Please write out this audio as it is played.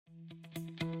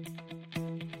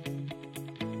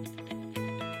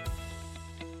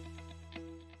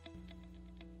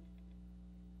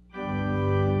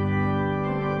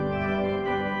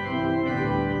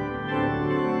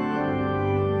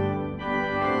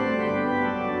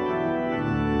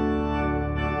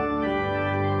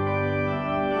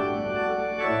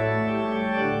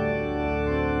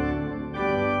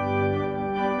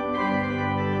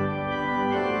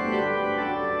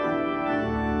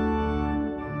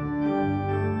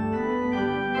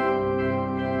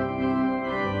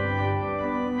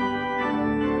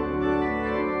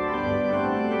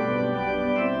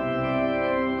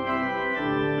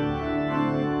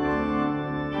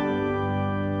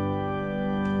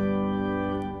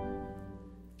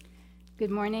Good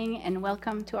morning and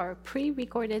welcome to our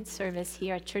pre-recorded service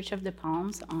here at Church of the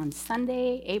Palms on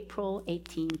Sunday, April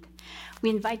 18th.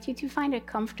 We invite you to find a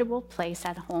comfortable place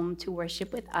at home to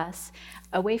worship with us,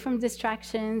 away from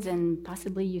distractions, and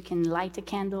possibly you can light a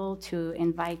candle to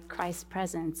invite Christ's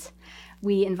presence.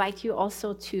 We invite you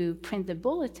also to print the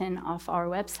bulletin off our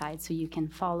website so you can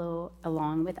follow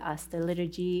along with us, the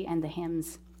liturgy and the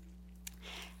hymns.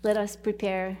 Let us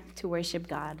prepare to worship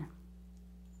God.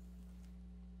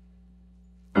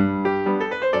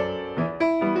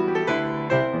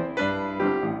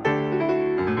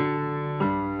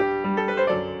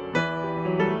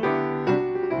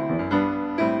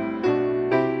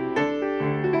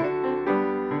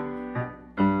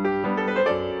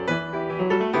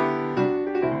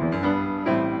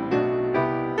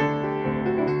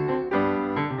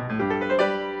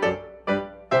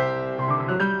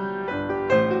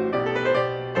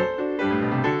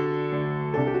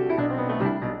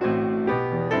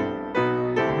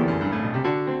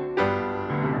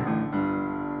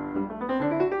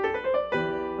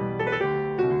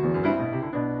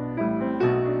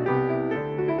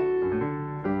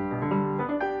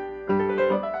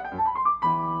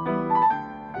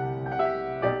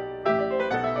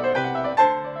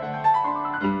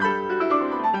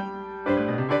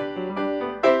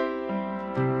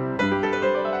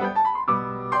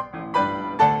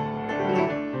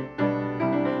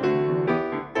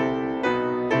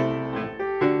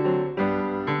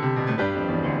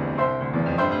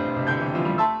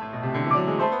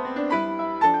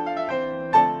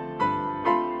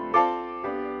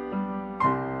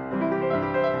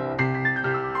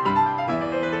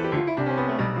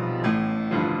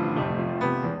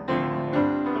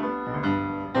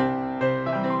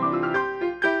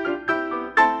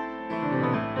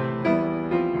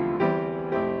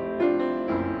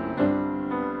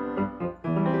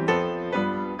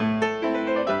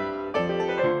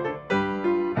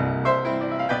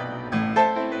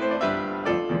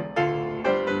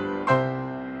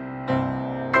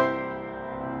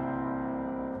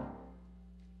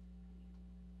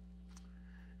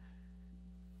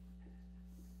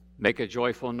 Make a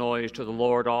joyful noise to the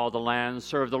Lord, all the lands.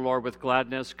 Serve the Lord with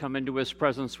gladness. Come into his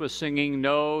presence with singing.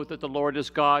 Know that the Lord is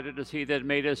God. It is he that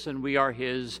made us, and we are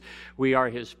his. We are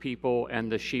his people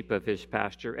and the sheep of his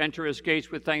pasture. Enter his gates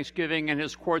with thanksgiving and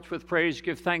his courts with praise.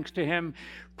 Give thanks to him.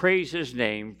 Praise his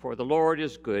name, for the Lord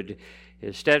is good.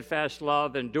 His steadfast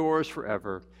love endures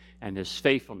forever, and his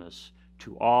faithfulness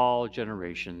to all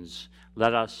generations.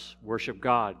 Let us worship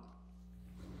God.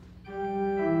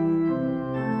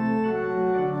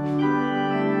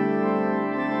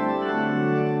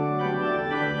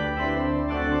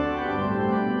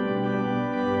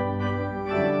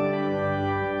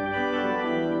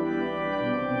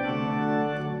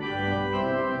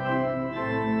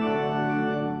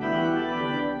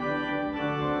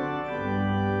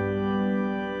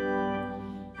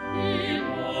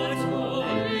 Immortal,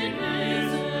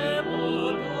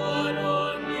 invisible, God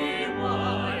only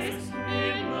wise,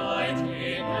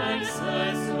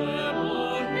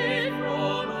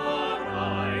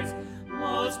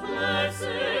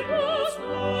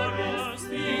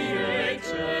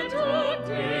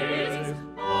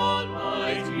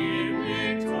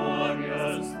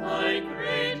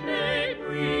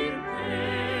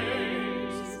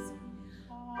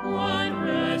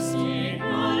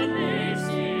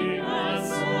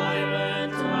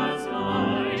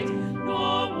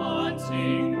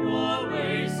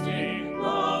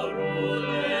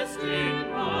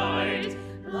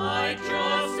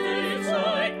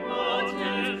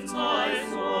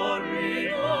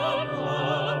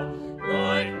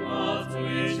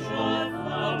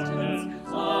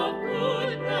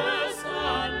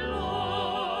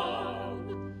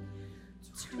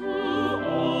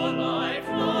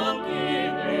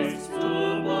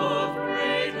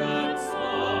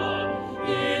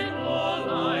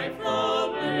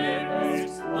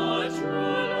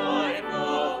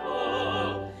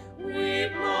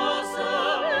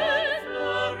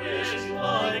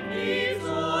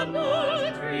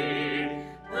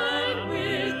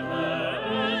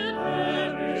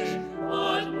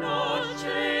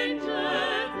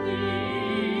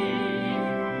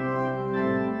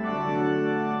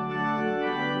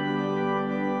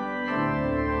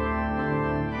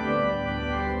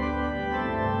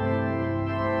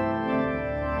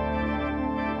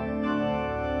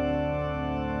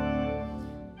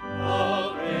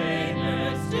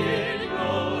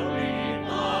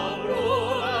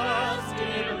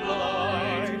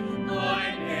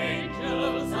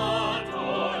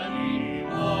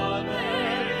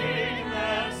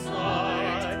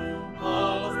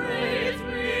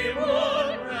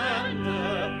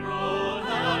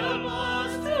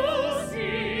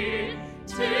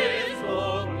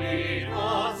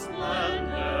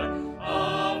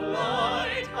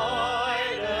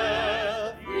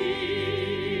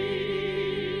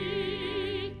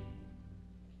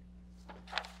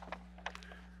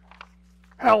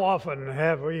 How often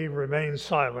have we remained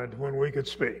silent when we could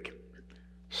speak,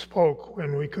 spoke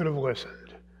when we could have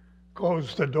listened,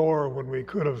 closed the door when we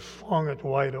could have flung it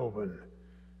wide open,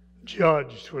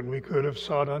 judged when we could have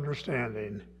sought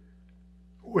understanding,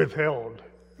 withheld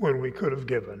when we could have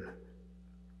given.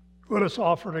 Let us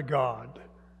offer to God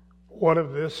what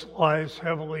of this lies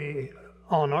heavily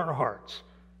on our hearts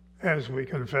as we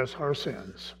confess our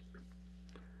sins.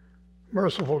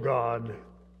 Merciful God,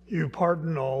 you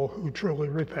pardon all who truly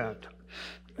repent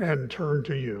and turn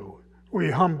to you. We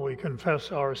humbly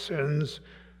confess our sins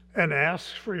and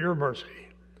ask for your mercy.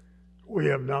 We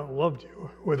have not loved you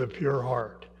with a pure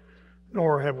heart,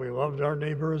 nor have we loved our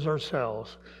neighbor as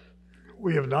ourselves.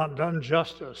 We have not done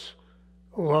justice,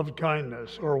 loved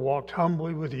kindness, or walked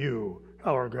humbly with you,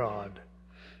 our God.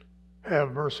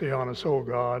 Have mercy on us, O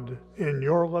God, in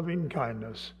your loving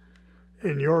kindness.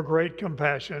 In your great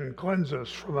compassion, cleanse us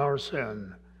from our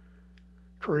sin.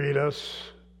 Create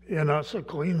in us a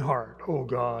clean heart, O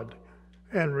God,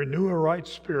 and renew a right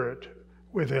spirit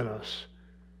within us.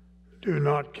 Do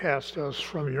not cast us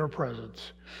from your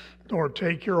presence, nor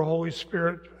take your Holy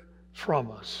Spirit from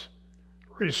us.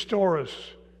 Restore us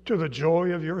to the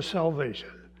joy of your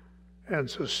salvation, and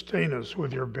sustain us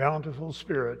with your bountiful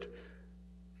Spirit.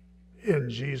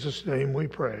 In Jesus' name we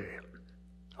pray.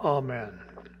 Amen.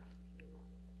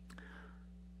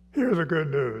 Hear the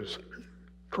good news.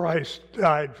 Christ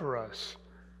died for us.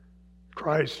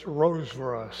 Christ rose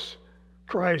for us.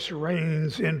 Christ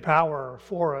reigns in power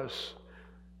for us.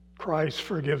 Christ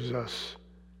forgives us.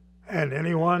 And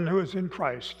anyone who is in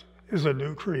Christ is a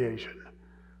new creation.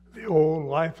 The old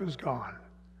life is gone.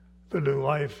 The new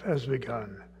life has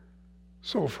begun.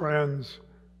 So, friends,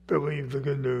 believe the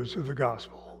good news of the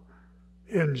gospel.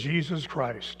 In Jesus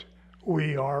Christ,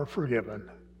 we are forgiven.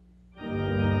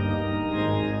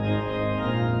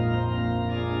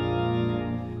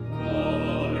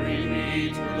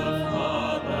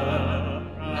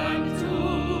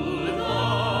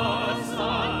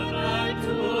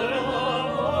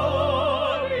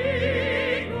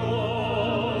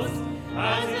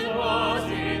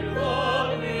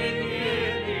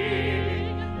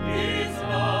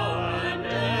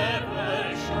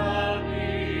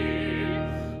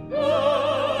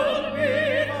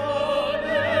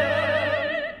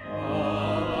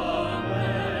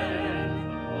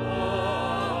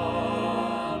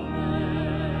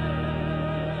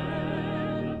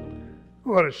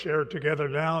 Let us share together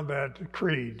now that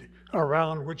creed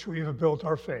around which we have built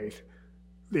our faith,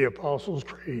 the Apostles'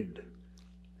 Creed.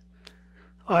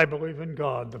 I believe in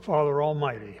God, the Father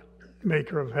Almighty,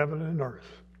 maker of heaven and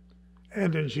earth,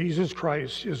 and in Jesus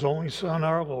Christ, his only Son,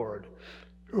 our Lord,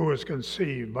 who was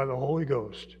conceived by the Holy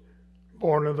Ghost,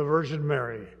 born of the Virgin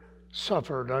Mary,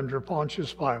 suffered under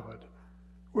Pontius Pilate,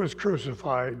 was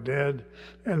crucified, dead,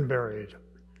 and buried.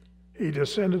 He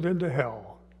descended into hell.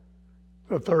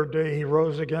 The third day he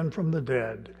rose again from the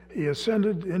dead. He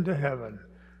ascended into heaven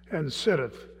and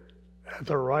sitteth at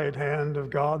the right hand of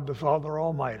God the Father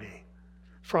Almighty.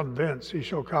 From thence he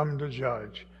shall come to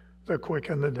judge the quick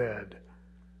and the dead.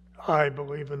 I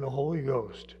believe in the Holy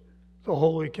Ghost, the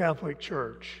Holy Catholic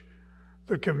Church,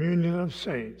 the communion of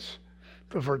saints,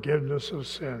 the forgiveness of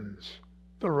sins,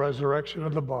 the resurrection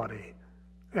of the body,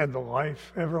 and the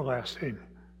life everlasting.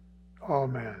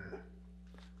 Amen.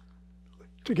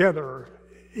 Together,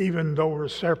 even though we're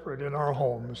separate in our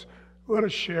homes, let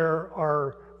us share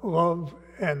our love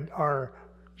and our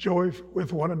joy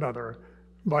with one another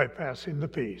by passing the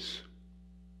peace.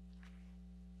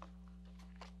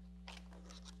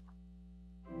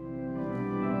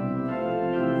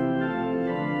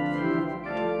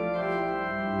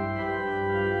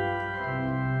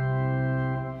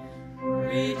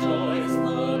 Rejoice,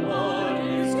 the Lord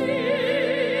is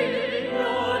King,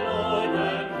 your Lord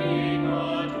and King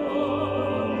adore.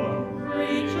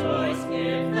 Rejoice,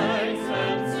 give thanks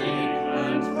and sing,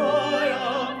 and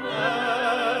triumph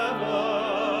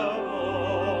evermore.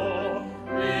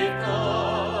 Lift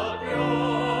up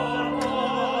your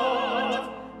heart,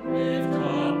 lift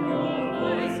up your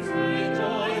voice,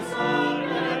 rejoice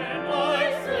again, I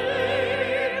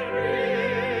say,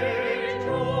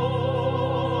 rejoice.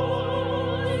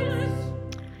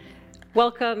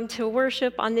 Welcome to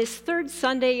worship on this third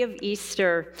Sunday of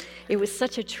Easter. It was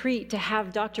such a treat to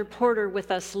have Dr. Porter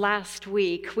with us last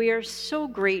week. We are so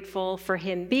grateful for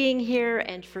him being here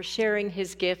and for sharing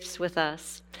his gifts with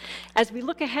us. As we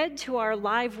look ahead to our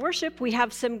live worship, we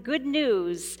have some good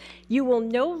news. You will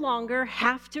no longer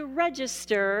have to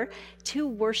register to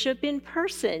worship in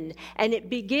person, and it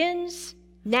begins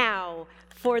now.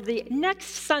 For the next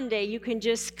Sunday, you can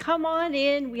just come on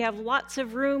in. We have lots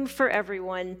of room for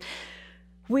everyone.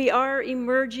 We are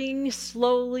emerging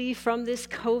slowly from this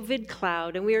COVID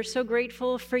cloud, and we are so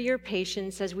grateful for your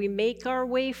patience as we make our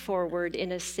way forward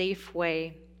in a safe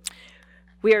way.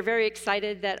 We are very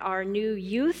excited that our new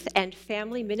Youth and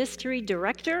Family Ministry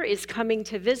Director is coming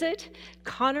to visit.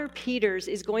 Connor Peters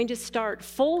is going to start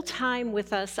full-time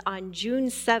with us on June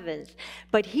 7th,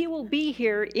 but he will be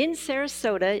here in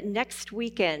Sarasota next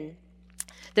weekend.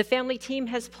 The family team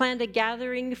has planned a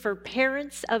gathering for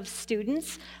parents of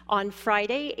students on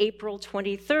Friday, April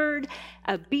 23rd,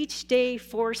 a beach day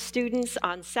for students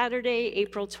on Saturday,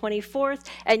 April 24th,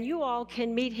 and you all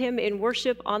can meet him in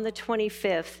worship on the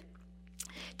 25th.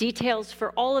 Details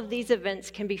for all of these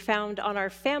events can be found on our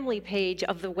family page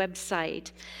of the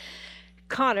website.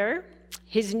 Connor,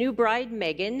 his new bride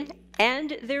Megan,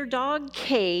 and their dog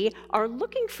Kay are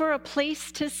looking for a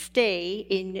place to stay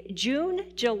in June,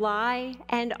 July,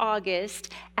 and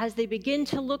August as they begin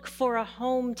to look for a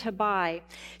home to buy.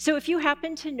 So if you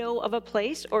happen to know of a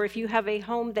place, or if you have a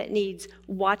home that needs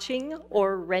watching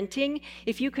or renting,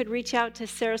 if you could reach out to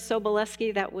Sarah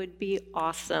Soboleski, that would be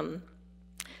awesome.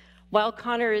 While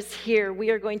Connor is here,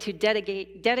 we are going to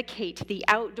dedicate the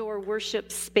outdoor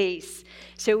worship space.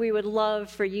 So we would love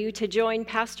for you to join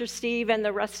Pastor Steve and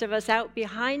the rest of us out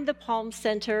behind the Palm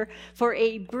Center for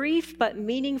a brief but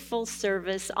meaningful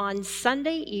service on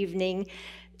Sunday evening,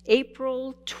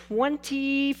 April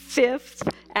 25th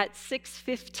at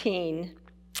 6:15.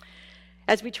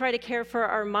 As we try to care for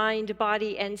our mind,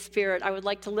 body, and spirit, I would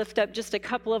like to lift up just a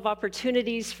couple of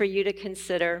opportunities for you to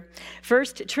consider.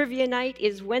 First, Trivia Night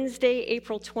is Wednesday,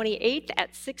 April 28th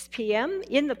at 6 p.m.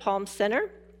 in the Palm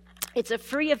Center. It's a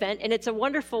free event, and it's a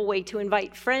wonderful way to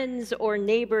invite friends or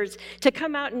neighbors to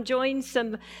come out and join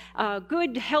some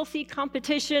good, healthy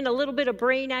competition, a little bit of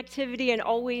brain activity, and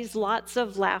always lots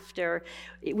of laughter.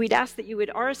 We'd ask that you would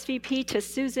RSVP to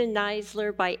Susan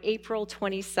Neisler by April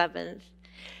 27th.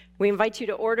 We invite you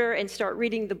to order and start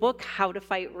reading the book, How to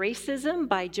Fight Racism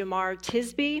by Jamar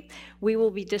Tisby. We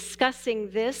will be discussing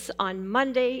this on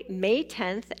Monday, May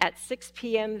 10th at 6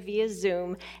 p.m. via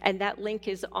Zoom, and that link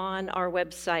is on our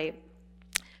website.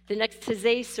 The next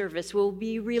Taizé service will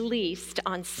be released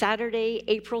on Saturday,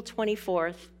 April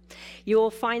 24th. You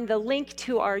will find the link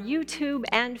to our YouTube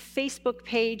and Facebook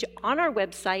page on our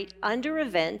website under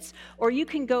events, or you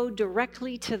can go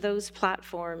directly to those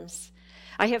platforms.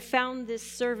 I have found this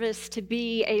service to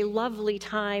be a lovely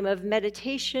time of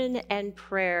meditation and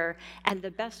prayer, and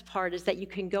the best part is that you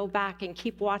can go back and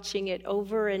keep watching it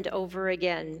over and over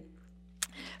again.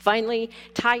 Finally,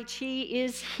 Tai Chi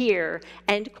is here,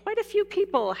 and quite a few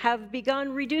people have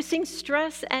begun reducing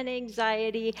stress and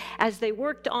anxiety as they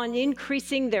worked on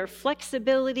increasing their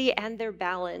flexibility and their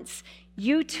balance.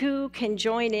 You too can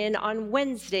join in on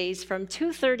Wednesdays from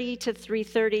 2:30 to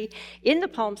 3:30 in the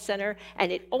Palm Center,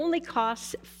 and it only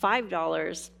costs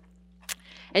 $5.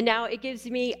 And now it gives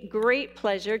me great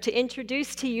pleasure to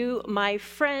introduce to you my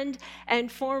friend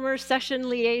and former session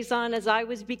liaison as I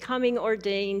was becoming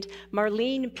ordained,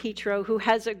 Marlene Petro, who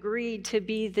has agreed to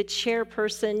be the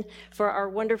chairperson for our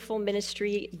wonderful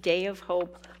ministry, Day of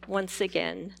Hope, once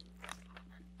again.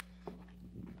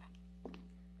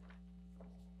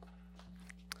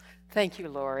 Thank you,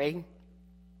 Lori.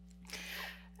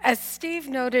 As Steve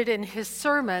noted in his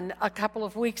sermon a couple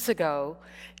of weeks ago,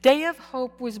 Day of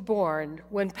Hope was born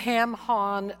when Pam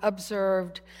Hahn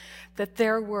observed that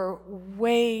there were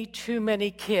way too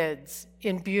many kids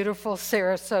in beautiful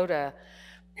Sarasota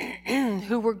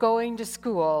who were going to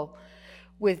school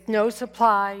with no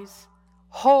supplies,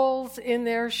 holes in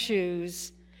their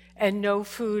shoes, and no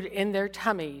food in their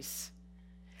tummies.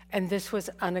 And this was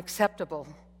unacceptable.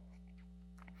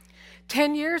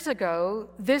 10 years ago,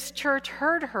 this church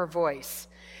heard her voice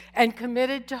and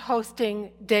committed to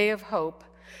hosting Day of Hope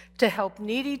to help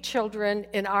needy children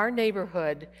in our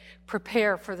neighborhood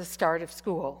prepare for the start of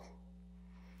school.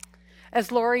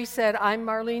 As Lori said, I'm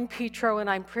Marlene Petro, and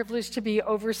I'm privileged to be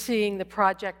overseeing the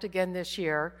project again this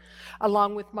year,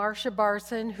 along with Marcia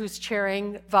Barson, who's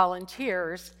chairing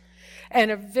volunteers,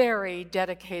 and a very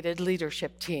dedicated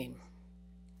leadership team.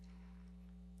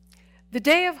 The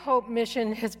Day of Hope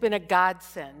mission has been a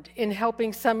godsend in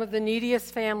helping some of the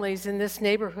neediest families in this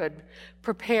neighborhood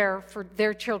prepare for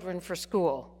their children for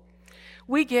school.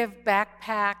 We give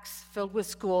backpacks filled with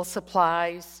school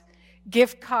supplies,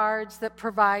 gift cards that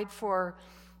provide for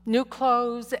new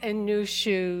clothes and new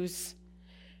shoes,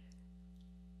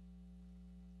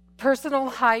 personal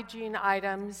hygiene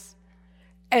items,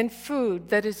 and food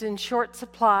that is in short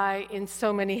supply in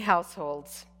so many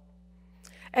households.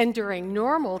 And during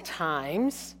normal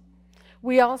times,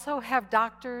 We also have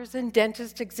doctors and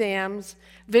dentist exams,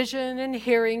 vision and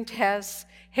hearing tests,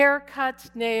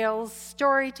 haircuts, nails,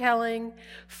 storytelling,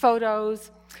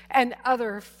 photos, and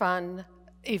other fun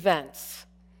events.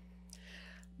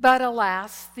 But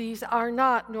alas, these are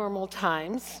not normal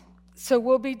times, so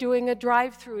we'll be doing a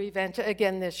drive-through event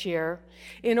again this year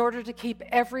in order to keep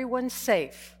everyone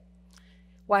safe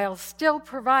while still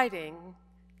providing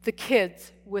the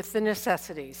kids with the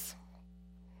necessities.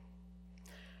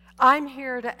 I'm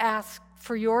here to ask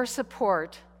for your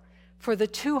support for the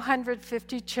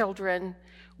 250 children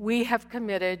we have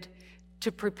committed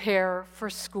to prepare for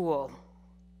school.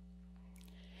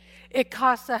 It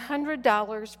costs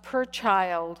 $100 per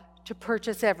child to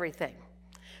purchase everything: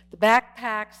 the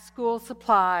backpacks, school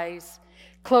supplies,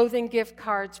 clothing, gift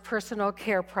cards, personal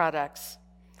care products.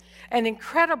 An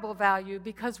incredible value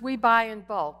because we buy in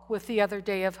bulk with the other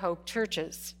Day of Hope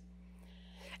churches.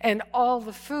 And all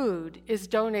the food is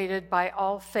donated by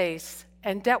All Faiths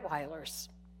and Detweilers.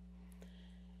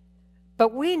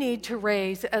 But we need to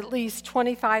raise at least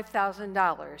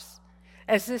 $25,000,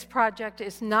 as this project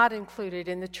is not included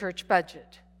in the church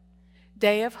budget.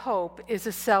 Day of Hope is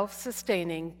a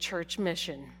self-sustaining church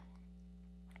mission.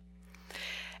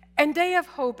 And Day of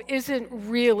Hope isn't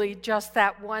really just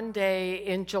that one day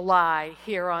in July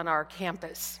here on our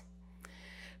campus.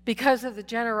 Because of the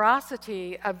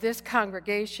generosity of this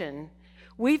congregation,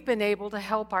 we've been able to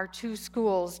help our 2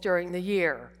 schools during the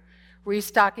year,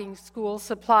 restocking school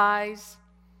supplies,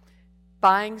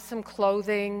 buying some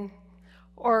clothing,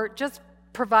 or just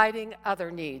providing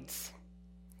other needs.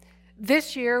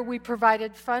 This year, we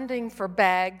provided funding for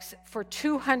bags for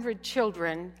 200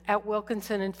 children at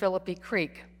Wilkinson and Philippi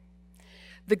Creek.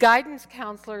 The guidance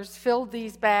counselors filled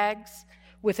these bags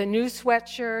with a new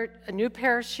sweatshirt, a new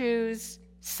pair of shoes,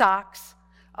 socks,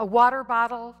 a water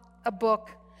bottle, a book,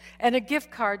 and a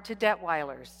gift card to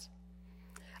Detweilers.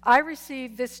 I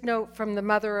received this note from the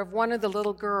mother of one of the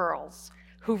little girls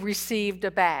who received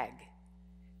a bag.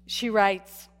 She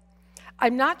writes,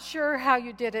 "I'm not sure how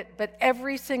you did it, but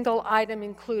every single item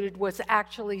included was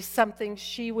actually something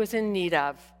she was in need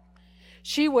of.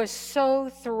 She was so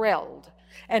thrilled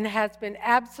and has been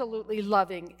absolutely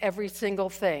loving every single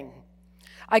thing.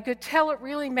 I could tell it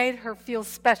really made her feel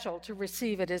special to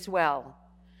receive it as well.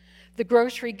 The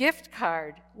grocery gift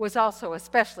card was also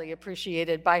especially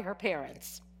appreciated by her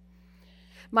parents.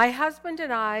 My husband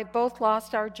and I both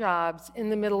lost our jobs in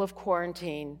the middle of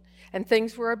quarantine, and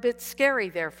things were a bit scary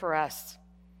there for us.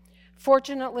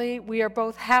 Fortunately, we are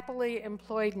both happily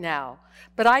employed now,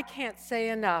 but I can't say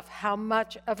enough how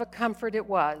much of a comfort it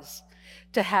was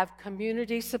to have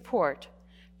community support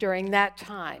during that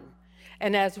time,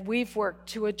 and as we've worked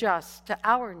to adjust to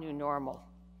our new normal.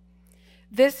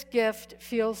 This gift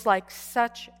feels like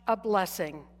such a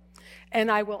blessing,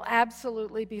 and I will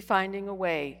absolutely be finding a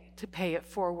way to pay it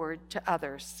forward to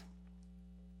others.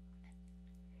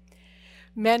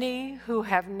 Many who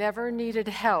have never needed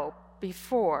help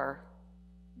before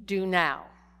do now.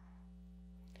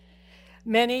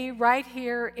 Many right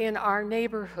here in our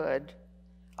neighborhood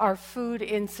are food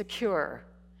insecure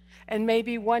and may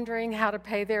be wondering how to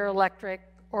pay their electric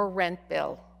or rent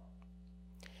bill.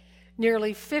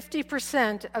 Nearly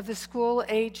 50% of the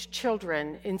school-aged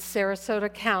children in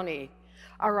Sarasota County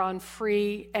are on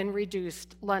free and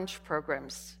reduced lunch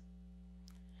programs.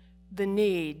 The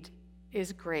need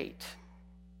is great.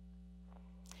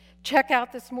 Check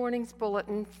out this morning's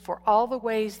bulletin for all the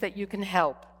ways that you can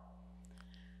help.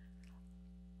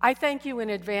 I thank you in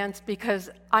advance because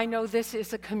I know this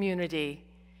is a community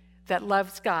that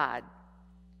loves God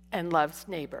and loves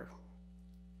neighbor.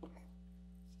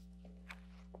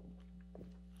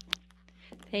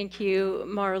 Thank you,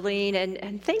 Marlene,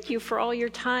 and thank you for all your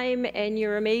time and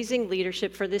your amazing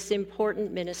leadership for this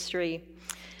important ministry.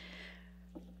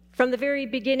 From the very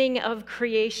beginning of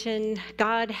creation,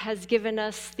 God has given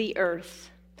us the earth,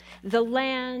 the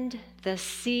land, the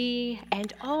sea,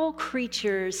 and all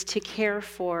creatures to care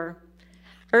for.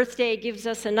 Earth Day gives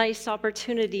us a nice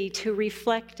opportunity to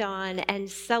reflect on and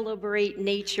celebrate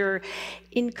nature,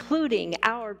 including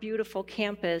our beautiful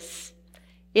campus.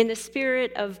 In the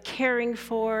spirit of caring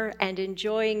for and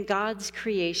enjoying God's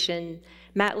creation,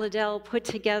 Matt Liddell put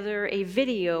together a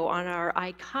video on our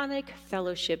iconic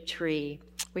fellowship tree.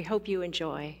 We hope you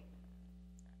enjoy.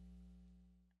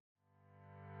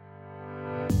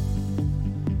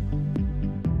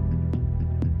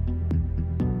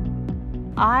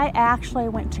 I actually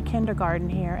went to kindergarten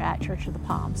here at Church of the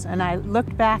Palms, and I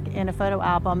looked back in a photo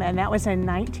album, and that was in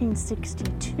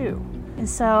 1962. And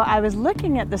so I was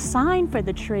looking at the sign for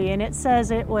the tree, and it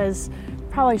says it was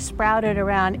probably sprouted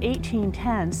around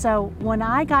 1810. So when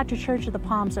I got to Church of the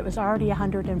Palms, it was already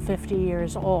 150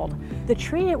 years old. The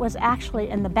tree, it was actually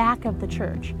in the back of the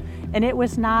church, and it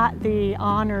was not the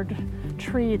honored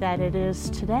tree that it is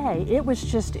today. It was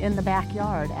just in the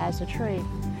backyard as a tree.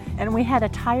 And we had a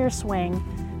tire swing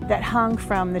that hung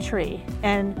from the tree.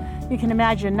 And you can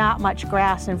imagine not much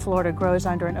grass in Florida grows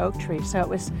under an oak tree. So it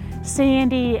was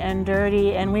sandy and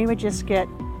dirty, and we would just get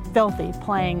filthy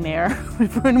playing there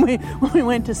when we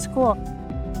went to school.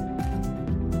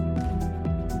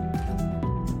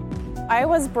 I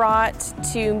was brought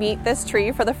to meet this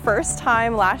tree for the first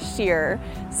time last year,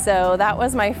 so that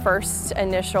was my first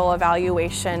initial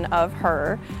evaluation of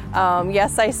her.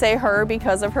 Yes, I say her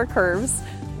because of her curves.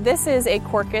 This is a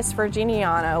Quercus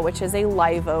virginiana, which is a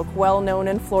live oak, well known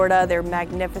in Florida. They're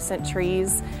magnificent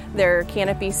trees. Their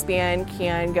canopy span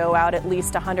can go out at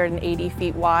least 180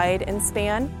 feet wide in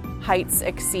span. Heights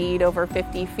exceed over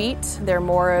 50 feet. They're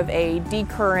more of a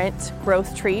decurrent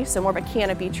growth tree, so more of a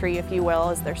canopy tree, if you will,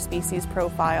 as their species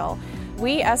profile.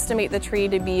 We estimate the tree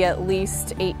to be at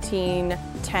least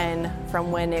 1810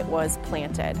 from when it was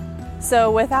planted.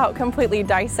 So without completely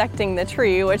dissecting the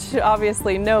tree, which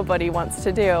obviously nobody wants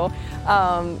to do,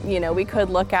 we could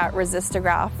look at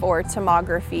resistograph or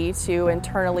tomography to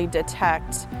internally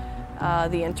detect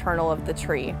the internal of the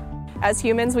tree. As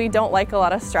humans, we don't like a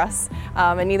lot of stress,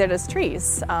 and neither does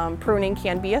trees. Pruning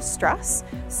can be a stress,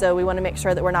 so we want to make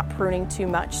sure that we're not pruning too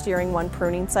much during one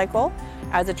pruning cycle.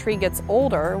 As a tree gets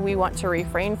older, we want to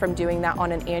refrain from doing that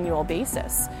on an annual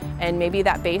basis. And maybe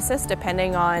that basis,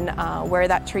 depending on where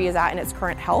that tree is at in its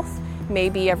current health, may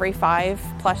be every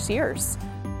 5+ years.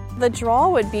 The draw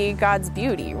would be God's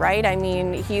beauty, right? I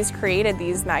mean, He's created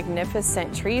these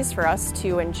magnificent trees for us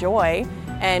to enjoy,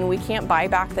 and we can't buy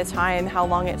back the time, how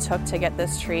long it took to get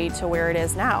this tree to where it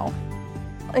is now.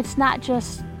 It's not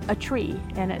just a tree,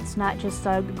 and it's not just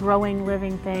a growing,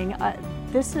 living thing.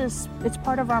 It's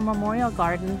part of our memorial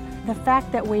garden. The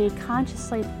fact that we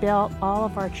consciously built all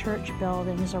of our church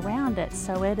buildings around it,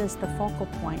 so it is the focal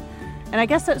point. And I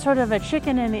guess that's sort of a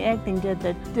chicken and the egg thing.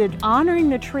 Did honoring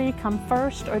the tree come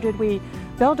first, or did we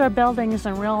build our buildings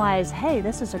and realize, hey,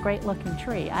 this is a great looking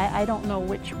tree? I don't know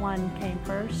which one came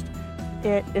first.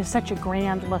 It is such a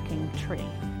grand looking tree.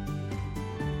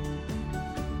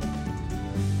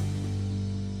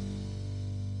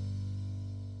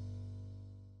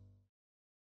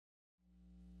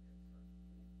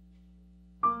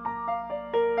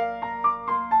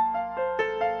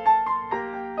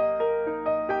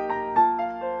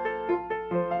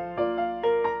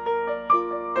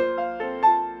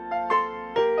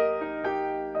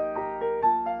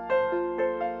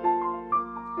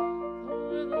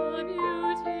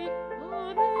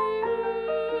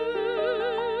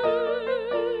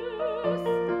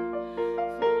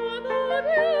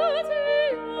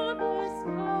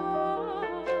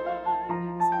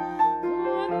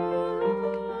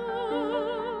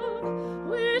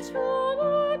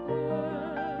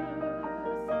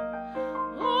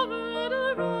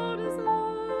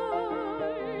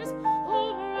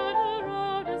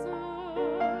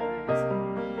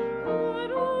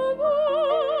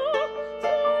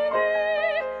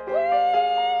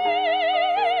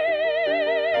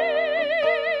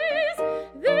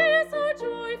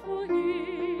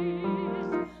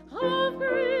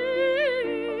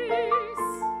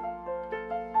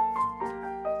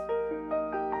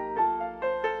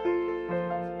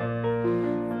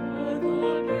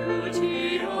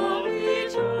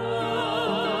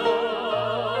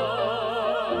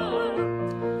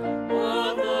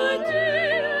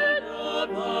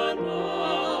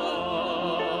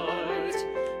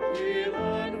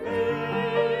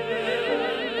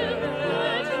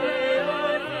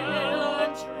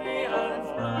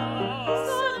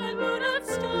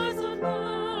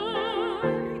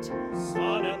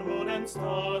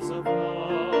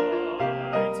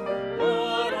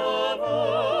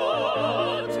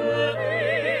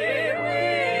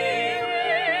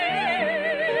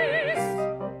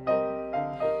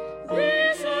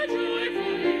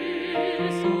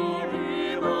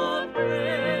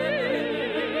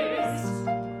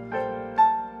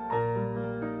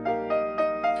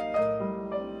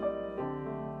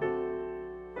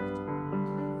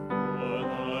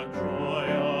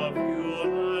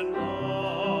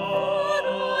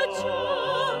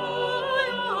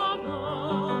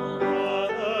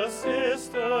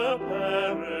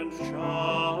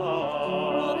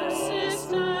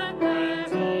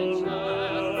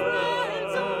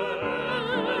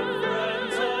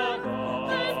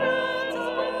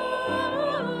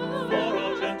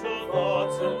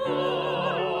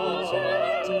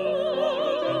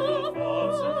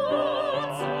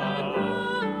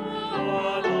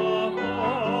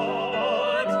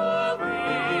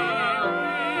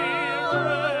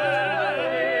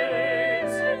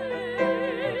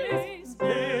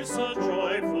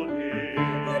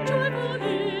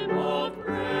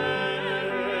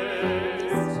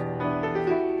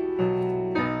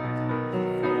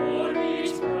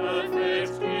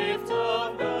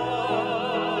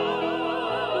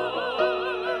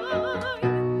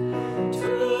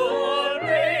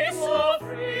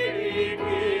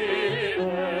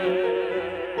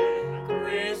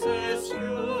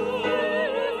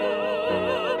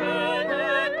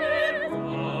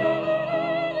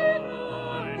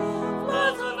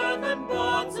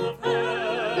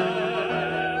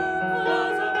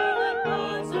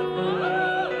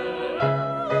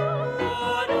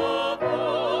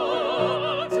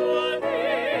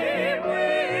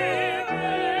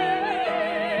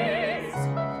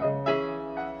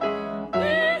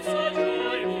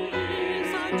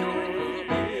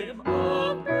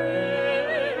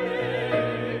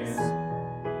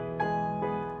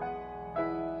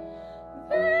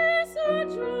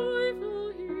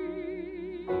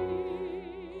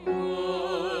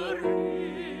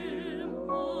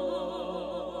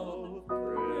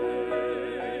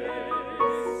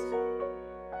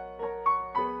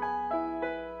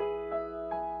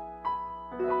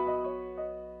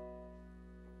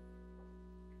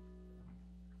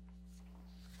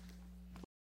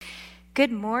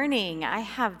 Good morning. I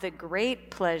have the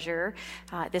great pleasure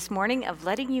this morning of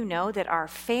letting you know that our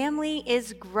family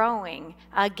is growing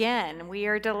again. We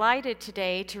are delighted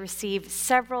today to receive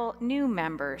several new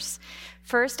members.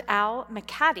 First, Al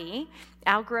McCaddy.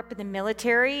 Al grew up in the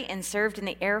military and served in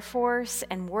the Air Force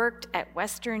and worked at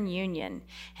Western Union.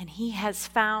 And he has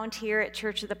found here at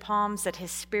Church of the Palms that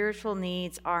his spiritual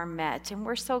needs are met. And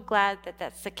we're so glad that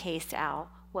that's the case, Al.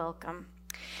 Welcome.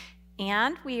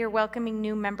 And we are welcoming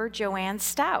new member Joanne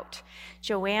Stout.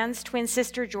 Joanne's twin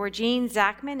sister Georgine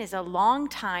Zachman is a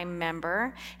longtime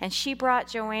member, and she brought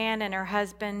Joanne and her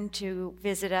husband to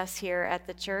visit us here at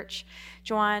the church.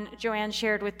 Joanne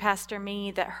shared with Pastor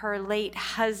Me that her late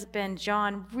husband,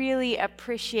 John, really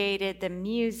appreciated the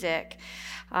music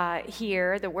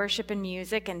here, the worship and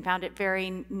music, and found it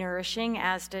very nourishing,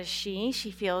 as does she.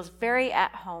 She feels very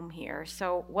at home here.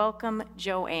 So welcome,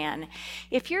 Joanne.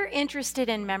 If you're interested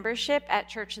in membership at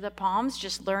Church of the Palms,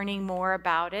 just learning more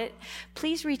about it,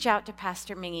 please reach out to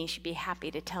Pastor Mingy. She'd be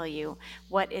happy to tell you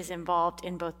what is involved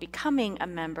in both becoming a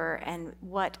member and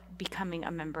what becoming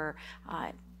a member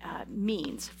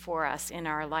means for us in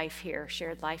our life here,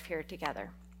 shared life here together.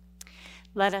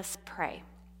 Let us pray.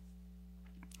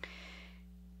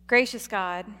 Gracious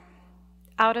God,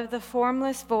 out of the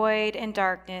formless void and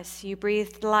darkness, you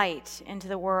breathed light into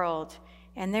the world,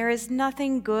 and there is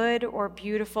nothing good or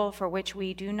beautiful for which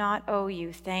we do not owe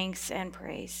you thanks and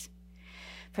praise.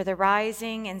 For the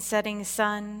rising and setting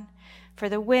sun, for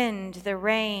the wind, the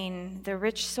rain, the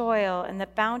rich soil, and the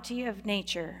bounty of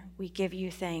nature, we give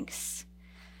you thanks.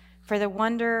 For the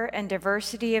wonder and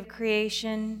diversity of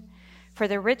creation, for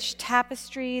the rich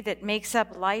tapestry that makes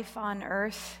up life on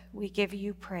earth, we give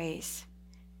you praise.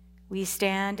 We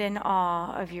stand in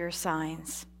awe of your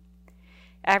signs.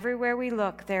 Everywhere we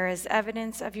look, there is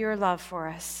evidence of your love for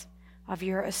us, of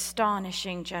your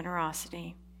astonishing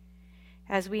generosity.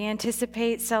 As we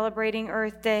anticipate celebrating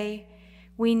Earth Day,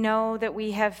 we know that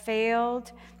we have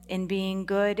failed in being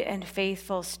good and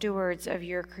faithful stewards of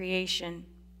your creation.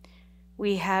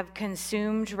 We have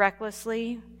consumed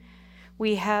recklessly.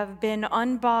 We have been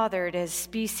unbothered as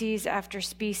species after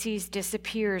species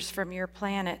disappears from your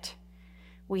planet.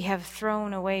 We have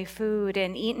thrown away food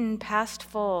and eaten past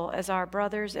full as our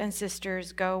brothers and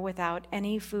sisters go without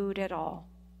any food at all.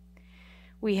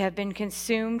 We have been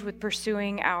consumed with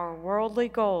pursuing our worldly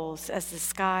goals as the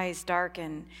skies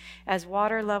darken, as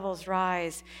water levels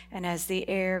rise, and as the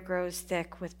air grows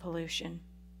thick with pollution.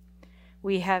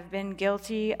 We have been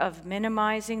guilty of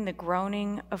minimizing the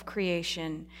groaning of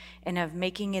creation and of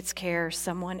making its care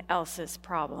someone else's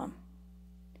problem.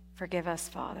 Forgive us,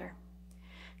 Father.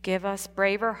 Give us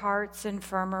braver hearts and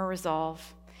firmer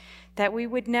resolve, that we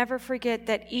would never forget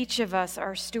that each of us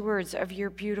are stewards of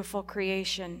your beautiful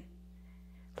creation.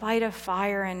 Light a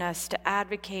fire in us to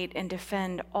advocate and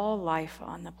defend all life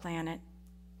on the planet.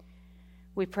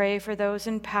 We pray for those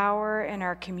in power in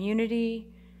our community,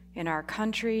 in our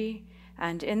country,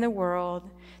 and in the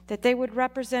world, that they would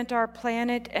represent our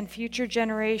planet and future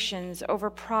generations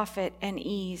over profit and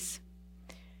ease.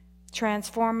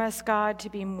 Transform us, God,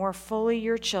 to be more fully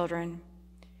your children.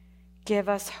 Give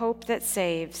us hope that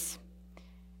saves,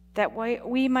 that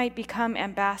we might become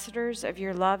ambassadors of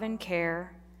your love and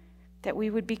care, that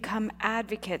we would become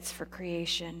advocates for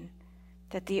creation,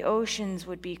 that the oceans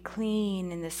would be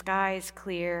clean and the skies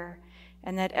clear,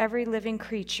 and that every living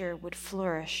creature would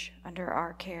flourish under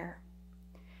our care.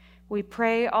 We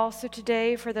pray also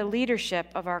today for the leadership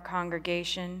of our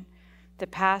congregation, the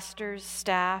pastors,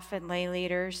 staff, and lay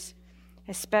leaders.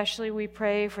 Especially we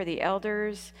pray for the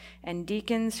elders and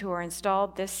deacons who are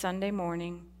installed this Sunday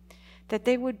morning, that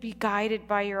they would be guided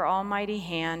by your almighty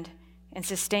hand and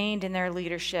sustained in their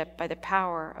leadership by the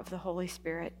power of the Holy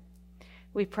Spirit.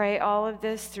 We pray all of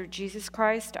this through Jesus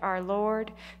Christ, our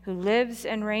Lord, who lives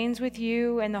and reigns with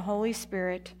you and the Holy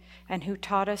Spirit, and who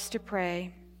taught us to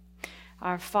pray,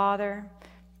 Our Father,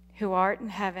 who art in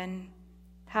heaven,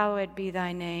 hallowed be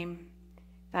thy name.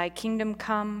 Thy kingdom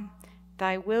come,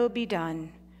 thy will be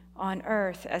done, on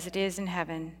earth as it is in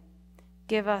heaven.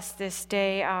 Give us this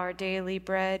day our daily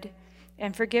bread,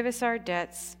 and forgive us our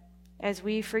debts, as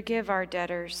we forgive our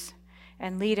debtors.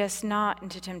 And lead us not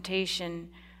into temptation,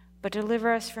 but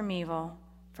deliver us from evil.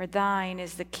 For thine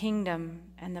is the kingdom,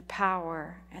 and the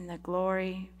power, and the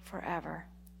glory forever.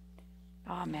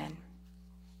 Amen.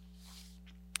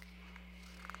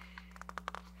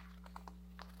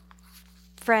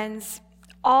 Friends,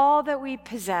 all that we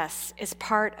possess is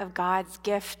part of God's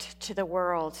gift to the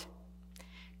world.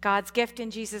 God's gift in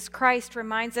Jesus Christ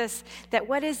reminds us that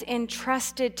what is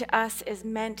entrusted to us is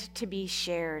meant to be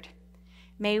shared.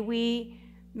 May we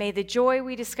May the joy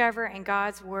we discover in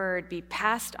God's word be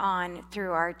passed on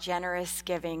through our generous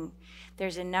giving.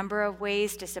 There's a number of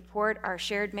ways to support our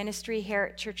shared ministry here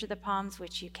at Church of the Palms,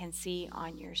 which you can see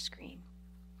on your screen.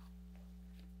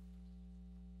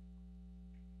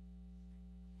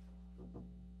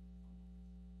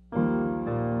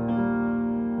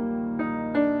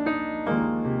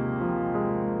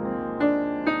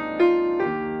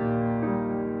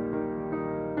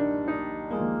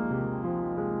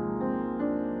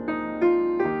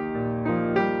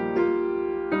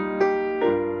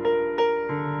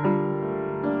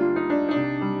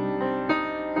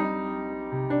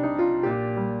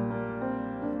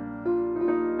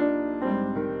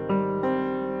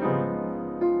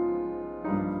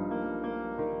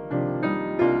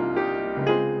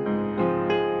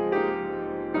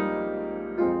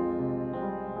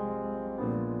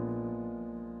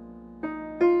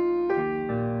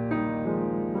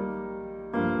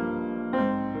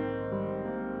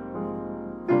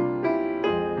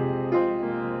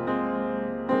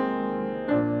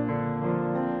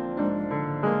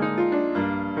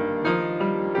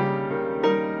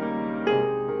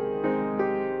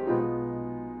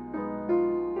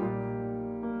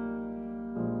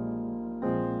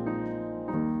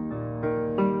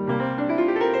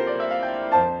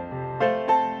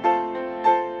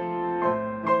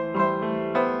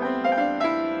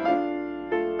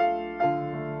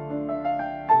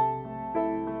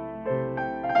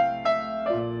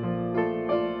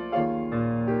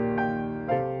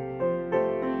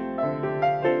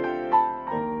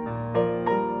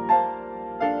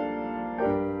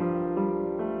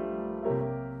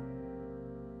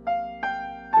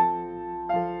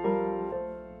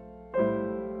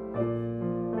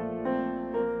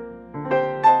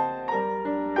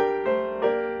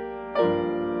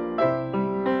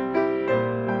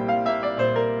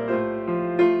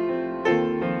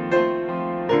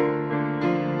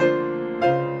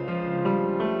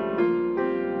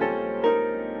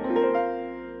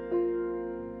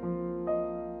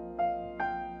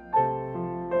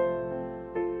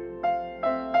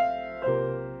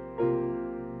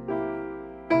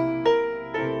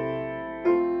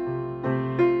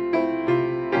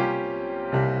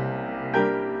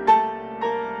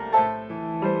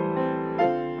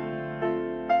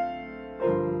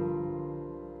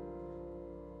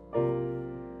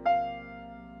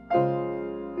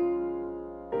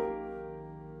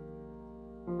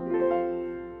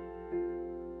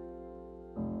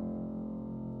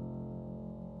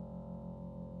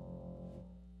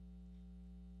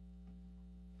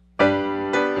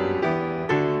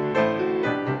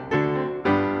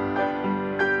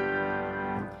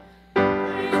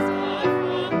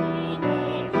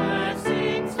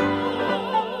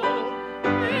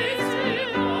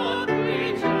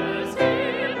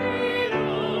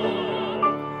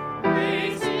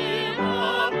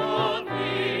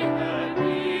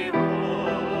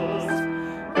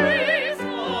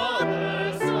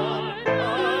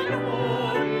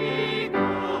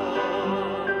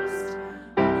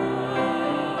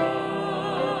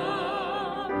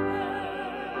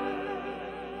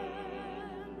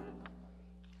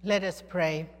 Let us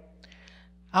pray.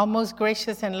 Our most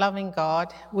gracious and loving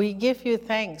God, we give you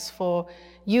thanks for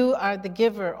you are the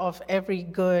giver of every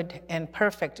good and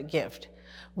perfect gift.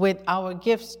 With our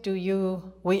gifts to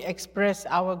you, we express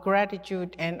our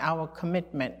gratitude and our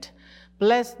commitment.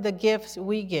 Bless the gifts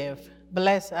we give.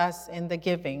 Bless us in the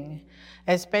giving.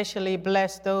 Especially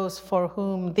bless those for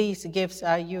whom these gifts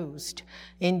are used.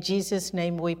 In Jesus'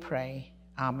 name we pray.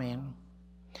 Amen.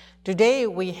 Today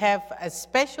we have a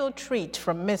special treat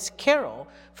from Miss Carol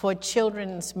for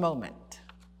Children's Moment.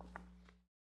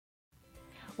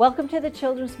 Welcome to the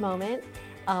Children's Moment.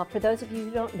 For those of you who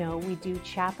don't know, we do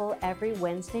chapel every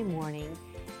Wednesday morning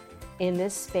in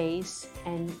this space,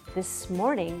 and this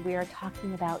morning we are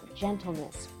talking about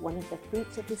gentleness, one of the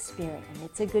fruits of the Spirit, and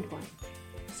it's a good one.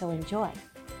 So enjoy.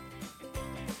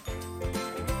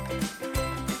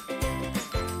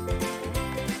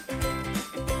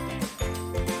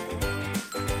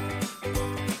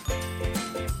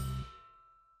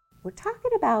 We're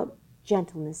talking about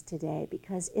gentleness today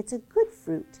because it's a good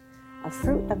fruit, a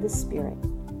fruit of the Spirit.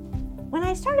 When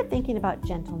I started thinking about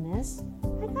gentleness,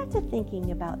 I got to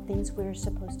thinking about things we're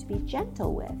supposed to be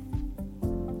gentle with.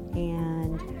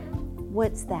 And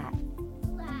what's that?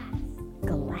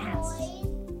 Glass.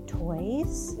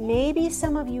 Toys. Maybe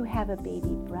some of you have a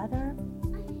baby brother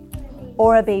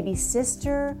or a baby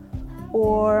sister,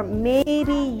 or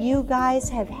maybe you guys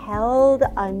have held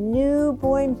a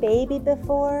newborn baby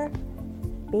before.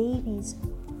 Babies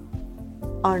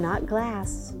are not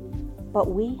glass, but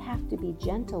we have to be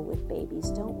gentle with babies,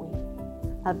 don't we?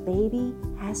 A baby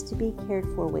has to be cared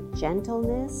for with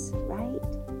gentleness, right?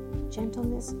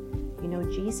 Gentleness. You know,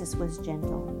 Jesus was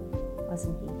gentle,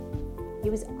 wasn't he? He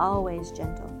was always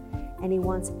gentle, and he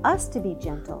wants us to be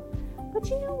gentle. But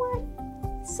you know what?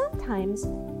 Sometimes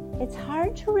it's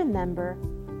hard to remember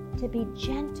to be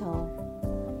gentle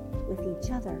with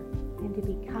each other and to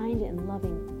be kind and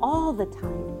loving all the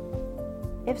time.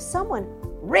 If someone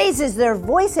raises their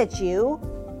voice at you,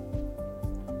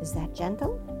 is that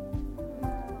gentle?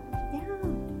 Yeah.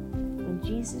 When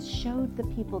Jesus showed the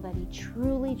people that he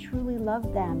truly, truly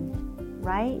loved them,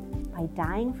 right? By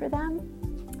dying for them,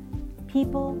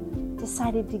 people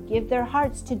decided to give their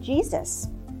hearts to Jesus.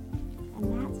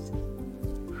 And that's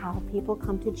how people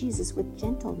come to Jesus, with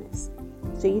gentleness.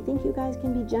 So you think you guys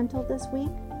can be gentle this week?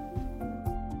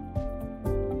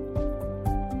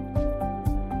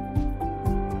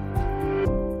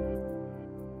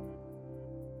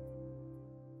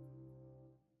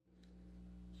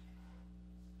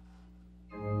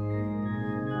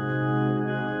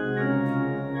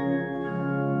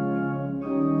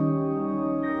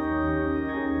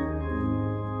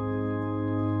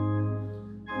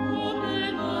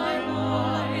 Open my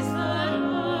eyes that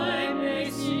I may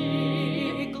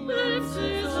see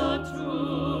glimpses of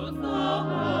truth thou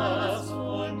hast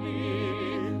for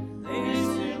me.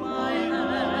 Place in my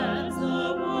hands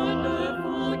the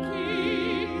wonderful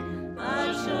key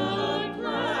that shall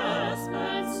unclasp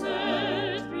and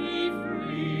set me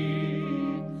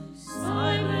free.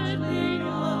 Silently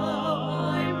now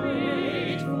I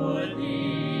wait for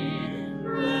thee,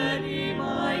 ready,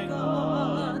 my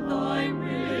God, thy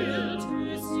will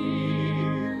to see.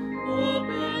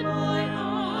 Open my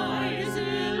eyes,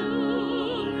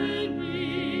 illumine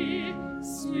me,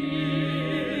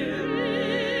 Spirit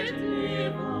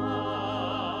divine.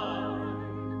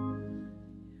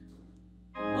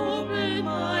 Open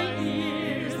my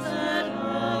ears that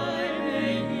I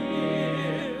may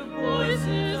hear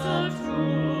voices of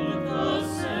truth thou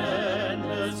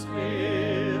sendest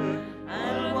clear.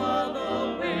 And while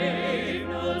the wave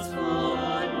notes fall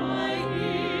on my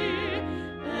ear,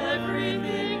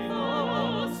 everything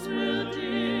false will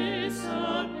disappear.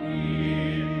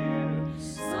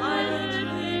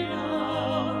 Silently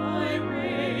now I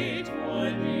wait for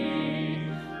thee,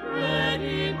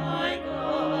 ready, my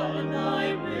God, thy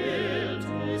will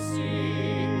to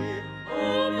see.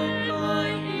 Open my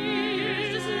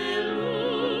ears,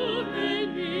 illumine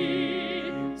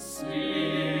me,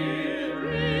 Spirit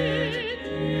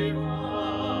divine.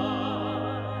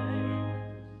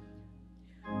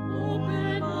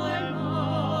 Open my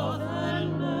mouth and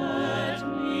let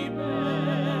me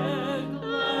beg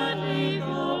gladly the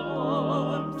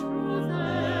warm truth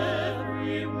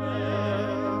everywhere.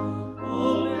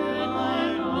 Open my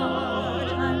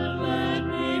heart and let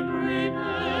me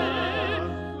prepare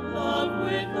love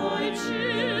with thy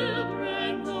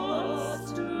children thus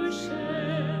to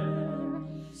share.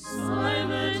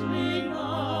 Silently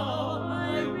now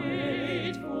I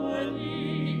wait for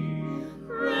thee,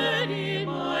 ready,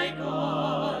 my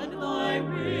God, thy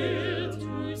will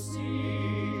to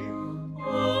see.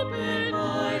 Open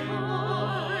my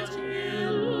heart,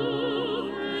 illumine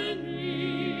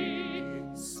me,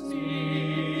 Spirit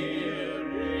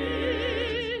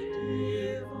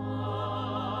divine.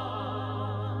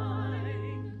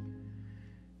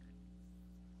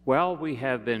 Well, we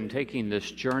have been taking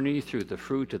this journey through the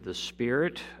fruit of the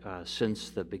Spirit since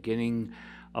the beginning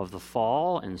of the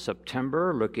fall in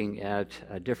September, looking at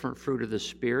a different fruit of the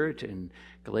Spirit in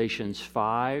Galatians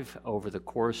 5 over the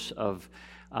course of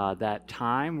that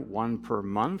time, one per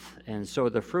month. And so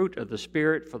the fruit of the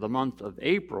Spirit for the month of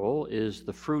April is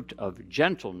the fruit of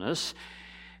gentleness.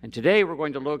 And today we're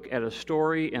going to look at a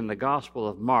story in the Gospel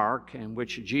of Mark in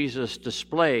which Jesus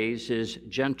displays his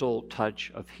gentle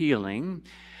touch of healing,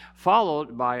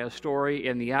 followed by a story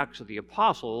in the Acts of the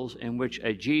Apostles in which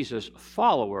a Jesus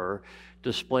follower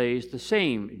displays the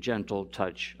same gentle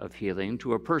touch of healing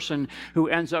to a person who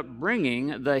ends up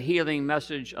bringing the healing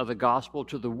message of the gospel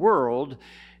to the world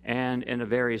and, in a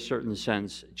very certain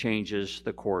sense, changes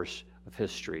the course of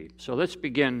history. So let's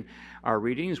begin our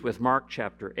readings with Mark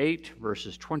chapter 8,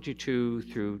 verses 22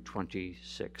 through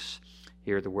 26.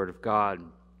 Hear the word of God.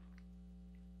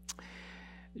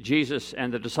 Jesus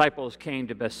and the disciples came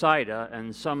to Bethsaida,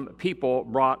 and some people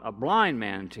brought a blind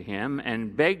man to him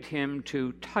and begged him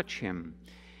to touch him.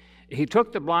 He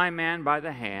took the blind man by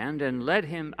the hand and led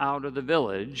him out of the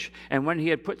village, and when he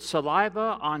had put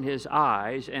saliva on his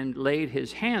eyes and laid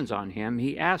his hands on him,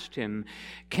 he asked him,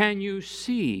 "Can you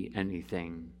see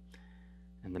anything?"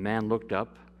 And the man looked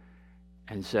up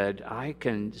and said, "I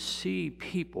can see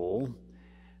people,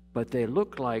 but they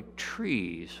look like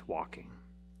trees walking."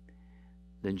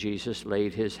 Then Jesus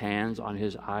laid his hands on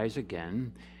his eyes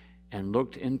again and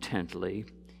looked intently,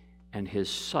 and his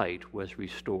sight was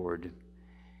restored,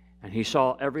 and he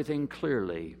saw everything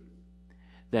clearly.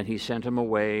 Then he sent him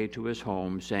away to his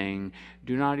home, saying,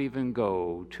 "Do not even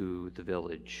go to the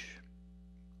village."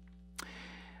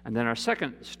 And then our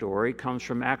second story comes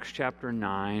from Acts chapter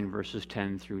 9, verses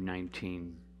 10 through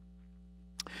 19.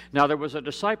 Now there was a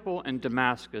disciple in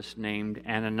Damascus named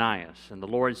Ananias, and the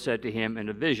Lord said to him in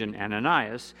a vision,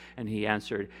 "Ananias," and he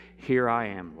answered, "Here I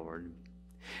am, Lord."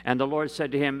 And the Lord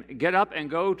said to him, "Get up and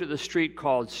go to the street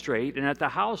called Straight, and at the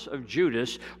house of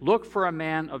Judas look for a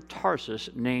man of Tarsus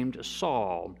named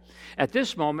Saul. At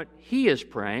this moment he is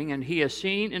praying, and he has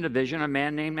seen in a vision a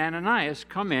man named Ananias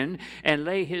come in and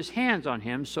lay his hands on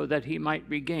him so that he might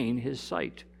regain his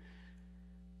sight."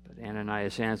 But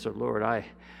Ananias answered, "Lord, I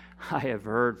have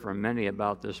heard from many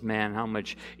about this man, how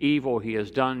much evil he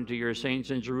has done to your saints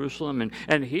in Jerusalem,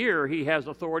 and here he has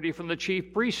authority from the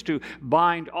chief priest to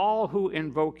bind all who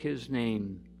invoke his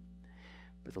name."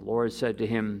 But the Lord said to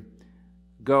him,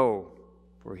 "Go,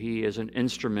 for he is an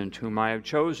instrument whom I have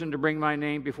chosen to bring my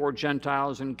name before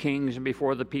Gentiles and kings and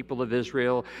before the people of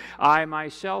Israel. I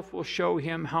myself will show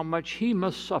him how much he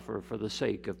must suffer for the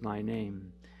sake of my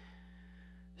name."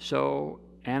 So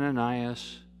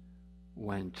Ananias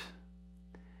went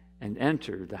and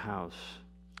entered the house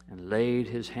and laid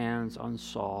his hands on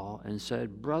Saul and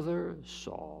said, "Brother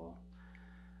Saul,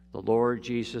 the Lord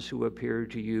Jesus, who appeared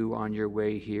to you on your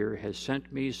way here, has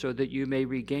sent me so that you may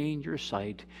regain your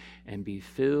sight and be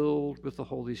filled with the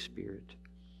Holy Spirit."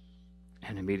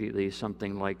 And immediately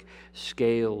something like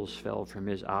scales fell from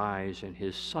his eyes, and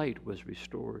his sight was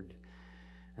restored.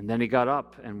 And then he got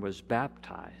up and was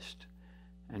baptized.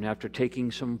 And after taking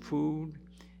some food,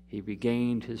 he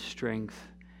regained his strength,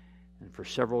 and for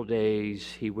several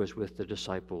days he was with the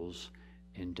disciples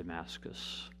in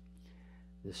Damascus.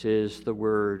 This is the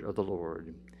word of the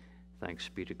Lord. Thanks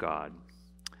be to God.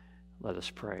 Let us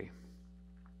pray.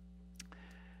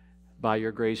 By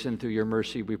your grace and through your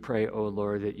mercy, we pray, O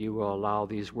Lord, that you will allow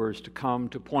these words to come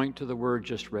to point to the word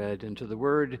just read and to the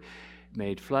word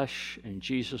made flesh in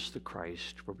Jesus the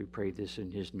Christ, for we pray this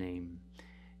in his name.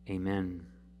 Amen.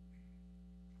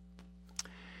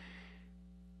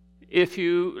 If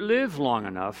you live long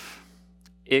enough,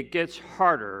 it gets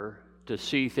harder to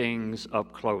see things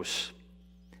up close.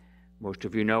 Most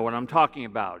of you know what I'm talking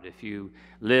about. If you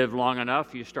live long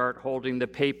enough, you start holding the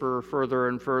paper further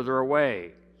and further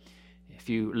away. If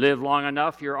you live long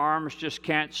enough, your arms just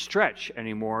can't stretch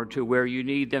anymore to where you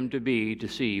need them to be to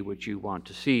see what you want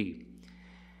to see.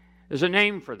 There's a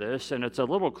name for this, and it's a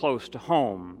little close to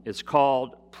home. It's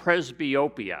called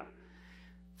presbyopia.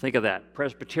 Think of that.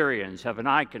 Presbyterians have an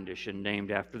eye condition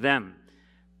named after them.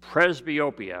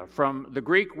 Presbyopia, from the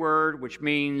Greek word which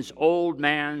means old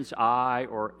man's eye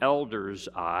or elder's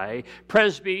eye.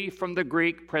 Presby from the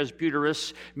Greek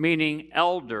presbyteros, meaning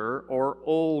elder or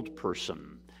old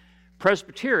person.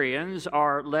 Presbyterians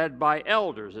are led by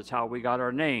elders. That's how we got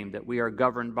our name, that we are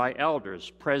governed by elders.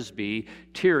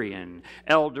 Presbyterian,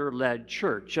 elder-led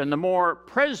church. And the more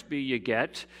presby you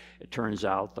get, it turns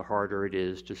out the harder it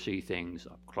is to see things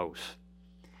up close.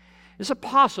 Is it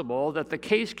possible that the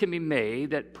case can be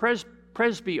made that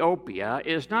presbyopia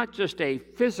is not just a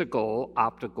physical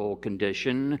optical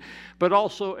condition, but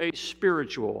also a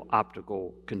spiritual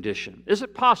optical condition? Is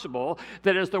it possible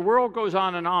that as the world goes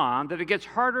on, that it gets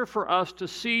harder for us to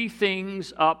see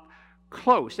things up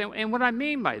close? And what I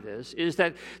mean by this is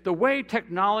that the way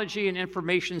technology and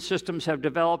information systems have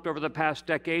developed over the past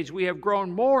decades, we have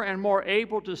grown more and more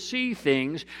able to see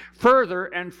things further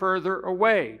and further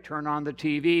away. Turn on the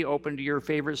TV, open to your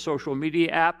favorite social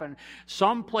media app, and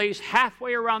someplace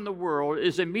halfway around the world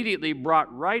is immediately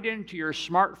brought right into your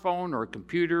smartphone or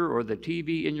computer or the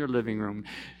TV in your living room.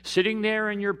 Sitting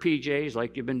there in your PJs,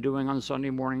 like you've been doing on Sunday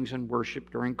mornings in worship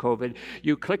during COVID,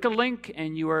 you click a link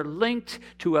and you are linked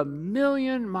to a million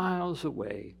miles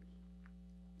away.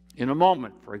 In a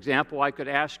moment, for example, I could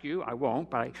ask you, I won't,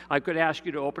 but I could ask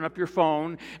you to open up your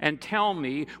phone and tell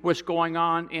me what's going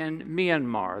on in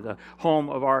Myanmar, the home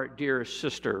of our dear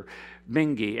sister,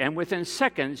 Mingi. And within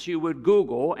seconds, you would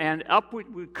Google, and up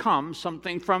would come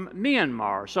something from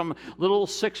Myanmar, some little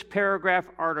 6-paragraph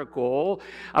article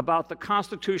about the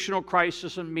constitutional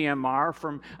crisis in Myanmar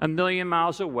from a million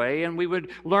miles away, and we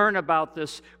would learn about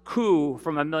this coup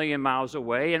from a million miles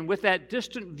away. And with that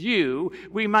distant view,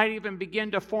 we might even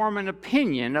begin to form an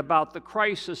opinion about the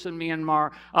crisis in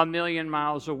Myanmar a million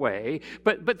miles away.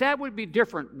 But that would be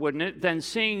different, wouldn't it, than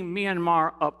seeing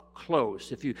Myanmar up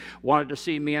close. If you wanted to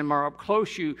see Myanmar up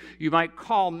close, you might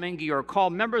call Mingy or call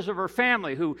members of her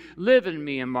family who live in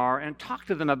Myanmar and talk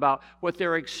to them about what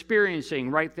they're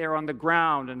experiencing right there on the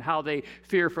ground and how they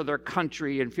fear for their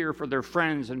country and fear for their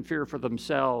friends and fear for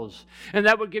themselves. And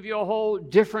that would give you a whole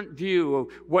different view of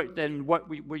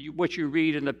what you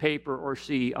read in the paper or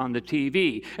see on the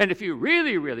TV. And if you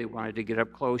really, really wanted to get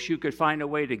up close, you could find a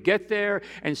way to get there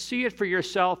and see it for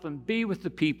yourself and be with the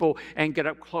people and get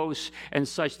up close and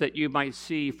such that you might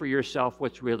see for yourself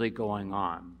what's really going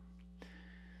on.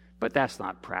 But that's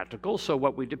not practical, so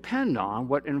what we depend on,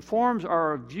 what informs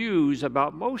our views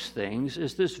about most things,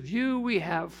 is this view we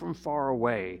have from far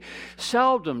away.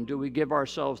 Seldom do we give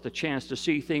ourselves the chance to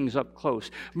see things up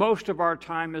close. Most of our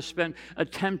time is spent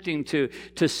attempting to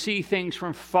see things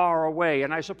from far away,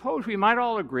 and I suppose we might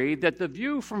all agree that the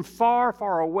view from far,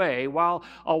 far away, while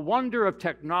a wonder of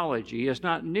technology, is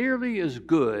not nearly as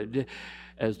good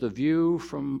as the view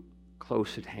from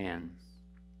close at hand.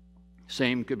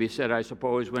 Same could be said, I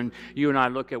suppose, when you and I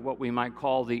look at what we might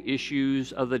call the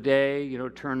issues of the day.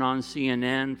 Turn on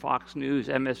CNN, Fox News,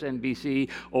 MSNBC,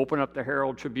 open up the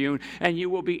Herald Tribune, and you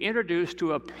will be introduced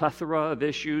to a plethora of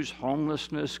issues: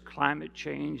 homelessness, climate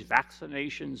change,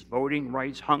 vaccinations, voting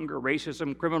rights, hunger,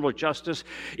 racism, criminal justice,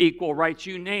 equal rights,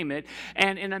 you name it.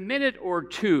 And in a minute or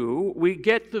two, we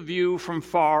get the view from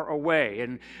far away,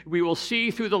 and we will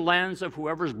see through the lens of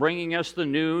whoever's bringing us the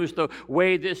news, the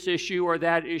way this issue or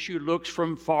that issue looks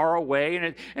from far away,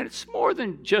 and it's more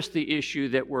than just the issue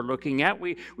that we're looking at.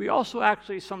 We also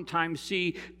actually sometimes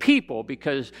see people,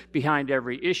 because behind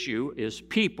every issue is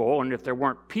people, and if there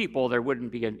weren't people, there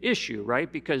wouldn't be an issue,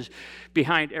 right? Because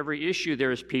behind every issue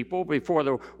there's people. Before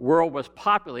the world was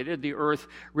populated, the earth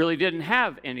really didn't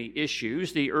have any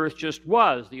issues. The earth just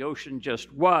was. The ocean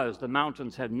just was. The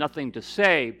mountains had nothing to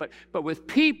say. But with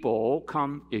people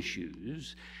come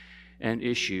issues, and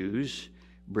issues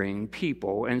bring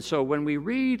people. And so when we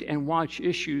read and watch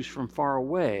issues from far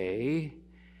away,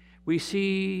 we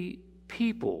see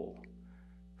people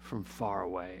from far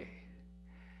away.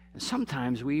 And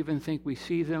sometimes we even think we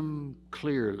see them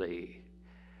clearly,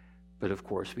 but of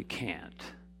course we can't.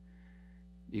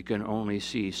 You can only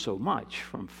see so much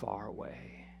from far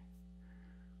away.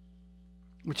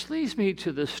 Which leads me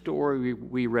to the story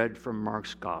we read from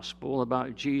Mark's Gospel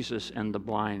about Jesus and the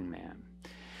blind man.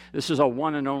 This is a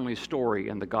one and only story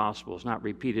in the Gospels, not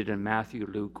repeated in Matthew,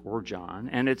 Luke, or John.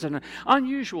 And it's an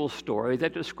unusual story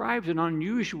that describes an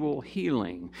unusual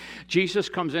healing. Jesus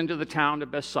comes into the town of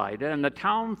Bethsaida, and the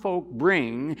town folk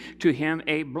bring to him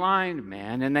a blind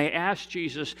man, and they ask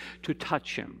Jesus to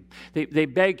touch him. They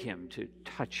beg him to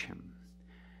touch him.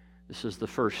 This is the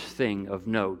first thing of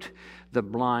note. The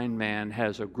blind man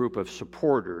has a group of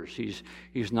supporters.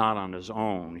 He's not on his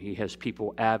own. He has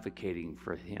people advocating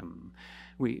for him.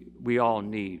 We all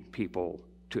need people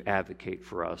to advocate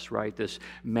for us, right? This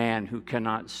man who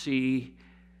cannot see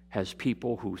has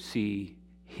people who see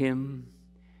him.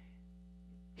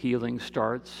 Healing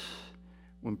starts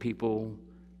when people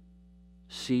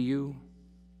see you.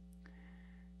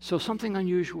 So something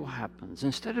unusual happens.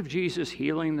 Instead of Jesus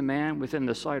healing the man within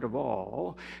the sight of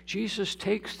all, Jesus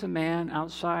takes the man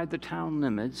outside the town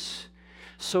limits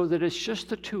so that it's just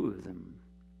the two of them,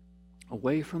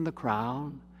 away from the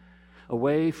crowd,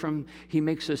 he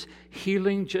makes this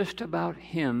healing just about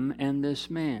him and this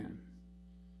man.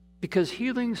 Because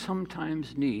healing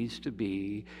sometimes needs to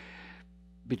be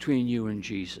between you and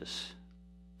Jesus.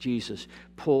 Jesus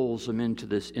pulls him into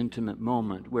this intimate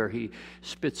moment where he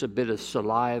spits a bit of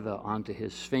saliva onto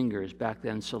his fingers. Back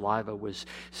then, saliva was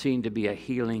seen to be a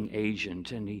healing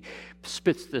agent, and he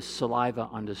spits this saliva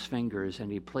on his fingers and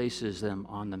he places them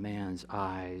on the man's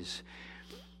eyes.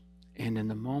 And in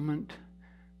the moment,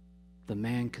 the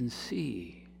man can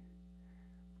see.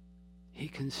 He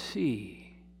can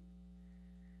see.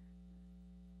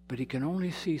 But he can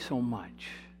only see so much.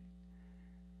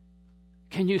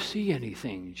 Can you see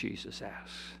anything? Jesus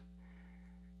asks.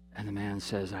 And the man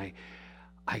says,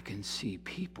 I can see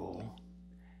people,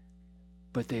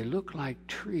 but they look like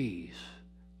trees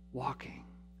walking.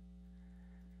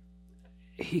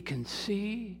 He can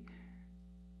see,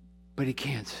 but he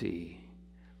can't see.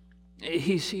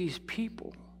 He sees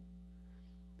people,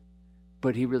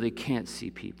 but he really can't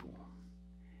see people.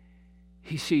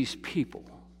 He sees people,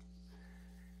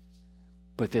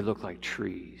 but they look like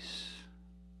trees.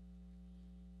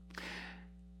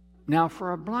 Now,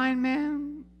 for a blind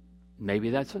man, maybe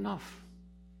that's enough.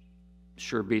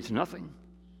 Sure beats nothing.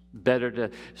 Better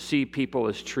to see people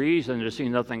as trees than to see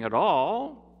nothing at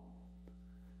all.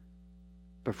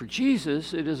 But for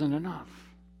Jesus, it isn't enough.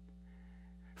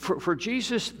 For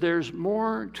Jesus, there's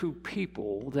more to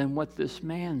people than what this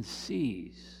man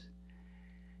sees.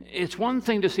 It's one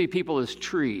thing to see people as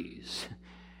trees.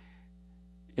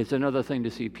 It's another thing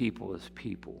to see people as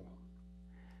people.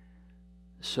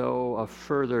 So a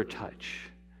further touch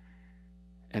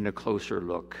and a closer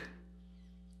look,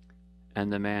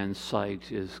 and the man's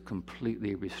sight is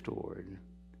completely restored.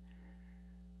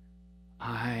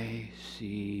 I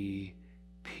see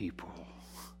people.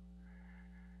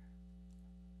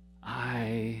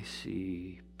 I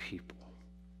see people.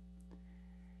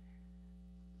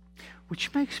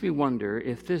 Which makes me wonder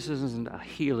if this isn't a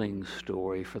healing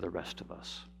story for the rest of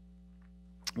us.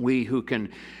 We who can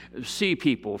see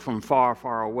people from far,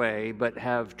 far away, but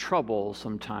have trouble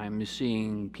sometimes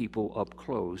seeing people up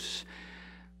close.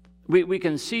 We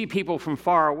can see people from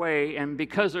far away, and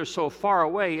because they're so far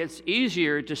away, it's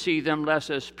easier to see them less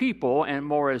as people and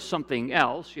more as something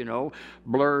else,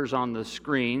 blurs on the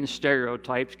screen,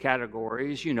 stereotypes,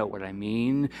 categories, you know what I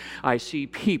mean. I see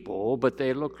people, but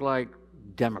they look like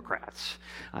Democrats.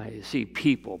 I see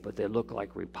people, but they look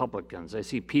like Republicans. I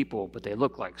see people, but they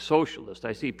look like socialists.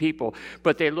 I see people,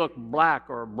 but they look black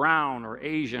or brown or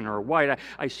Asian or white.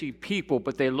 I see people,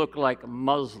 but they look like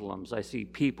Muslims. I see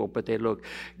people, but they look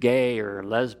gay or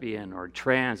lesbian or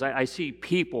trans. I see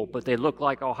people, but they look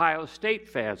like Ohio State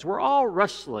fans. We're all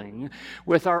wrestling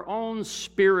with our own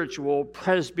spiritual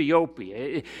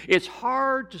presbyopia. It's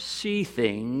hard to see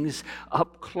things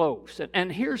up close.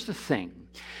 And here's the thing.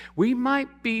 We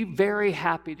might be very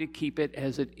happy to keep it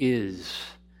as it is.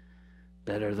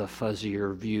 Better the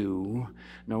fuzzier view.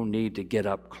 No need to get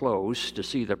up close to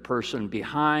see the person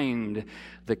behind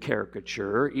the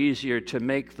caricature. Easier to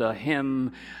make the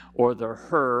him or the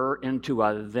her into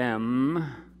a them.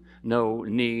 No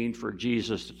need for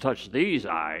Jesus to touch these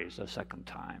eyes a second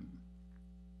time.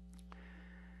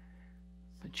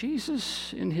 But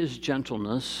Jesus, in his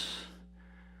gentleness,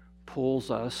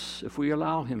 pulls us, if we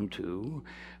allow him to,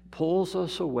 pulls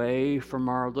us away from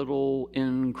our little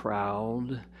in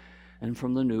crowd and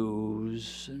from the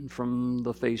news and from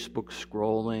the Facebook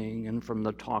scrolling and from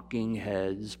the talking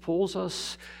heads, pulls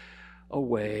us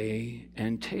away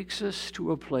and takes us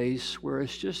to a place where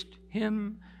it's just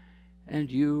him and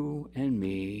you and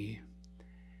me.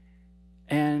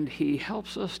 And he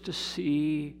helps us to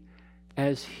see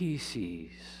as he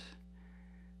sees.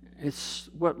 It's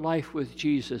what life with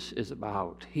Jesus is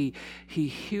about. He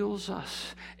heals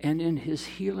us, and in his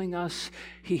healing us,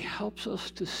 he helps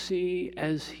us to see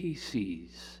as he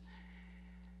sees.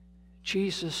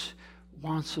 Jesus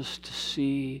wants us to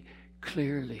see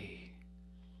clearly.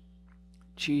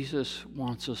 Jesus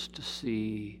wants us to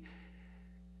see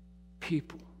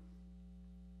people.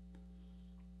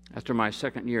 After my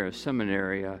second year of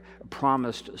seminary, a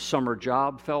promised summer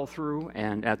job fell through,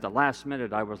 and at the last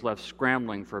minute I was left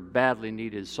scrambling for badly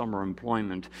needed summer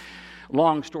employment.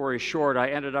 Long story short,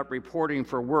 I ended up reporting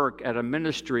for work at a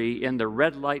ministry in the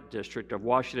red light district of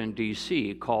Washington,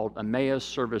 D.C. called Emmaus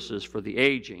Services for the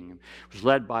Aging. It was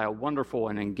led by a wonderful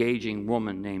and engaging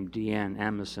woman named Deanne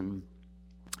Amison.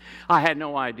 I had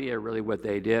no idea really what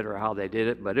they did or how they did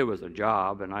it, but it was a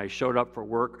job, and I showed up for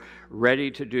work ready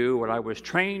to do what I was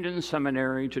trained in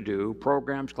seminary to do: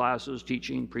 programs, classes,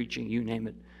 teaching, preaching, you name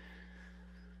it.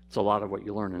 It's a lot of what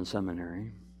you learn in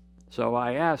seminary. So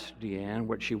I asked Deanne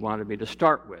what she wanted me to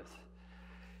start with.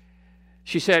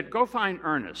 She said, "Go find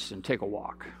Ernest and take a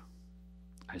walk."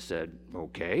 I said,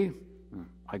 "Okay."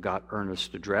 I got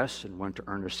Ernest's address and went to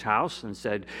Ernest's house and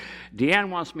said, "Deanne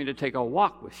wants me to take a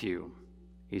walk with you."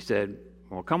 He said,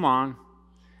 "Well, come on."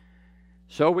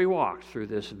 So we walked through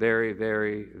this very,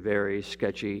 very, very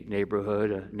sketchy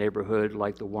neighborhood, a neighborhood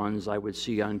like the ones I would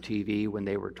see on TV when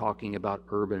they were talking about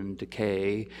urban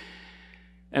decay.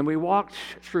 And we walked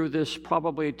through this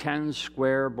probably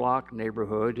 10-square block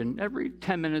neighborhood, and every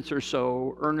 10 minutes or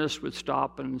so, Ernest would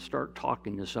stop and start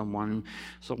talking to someone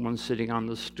sitting on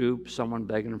the stoop, someone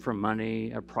begging for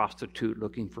money, a prostitute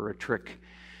looking for a trick.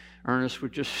 Ernest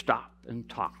would just stop and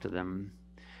talk to them.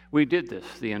 We did this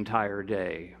the entire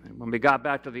day. And when we got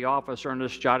back to the office,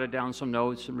 Ernest jotted down some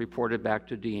notes and reported back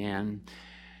to Deanne.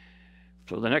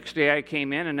 So the next day I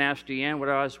came in and asked Deanne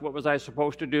what was I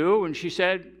supposed to do, and she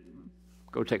said,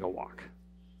 "Go take a walk."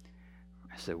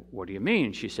 I said, "What do you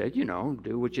mean?" She said,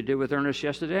 "Do what you did with Ernest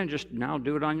yesterday and just now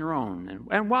do it on your own.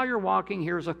 And while you're walking,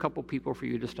 here's a couple people for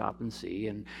you to stop and see."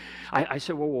 And I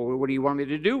said, "Well, what do you want me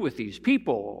to do with these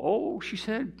people?" "Oh," she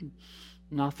said,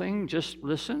 "nothing, just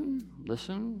listen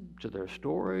to their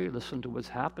story, listen to what's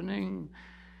happening,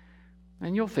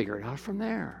 and you'll figure it out from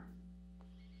there."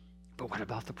 "But what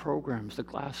about the programs, the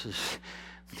classes,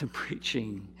 the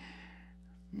preaching?"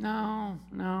 No,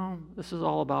 this is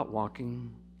all about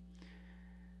walking.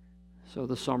 So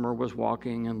the summer was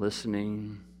walking and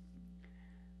listening,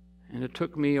 and it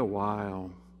took me a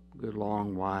while good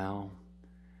long while.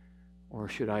 Or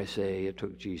should I say it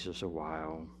took Jesus a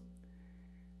while.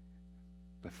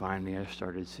 But finally I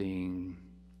started seeing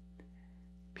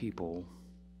people.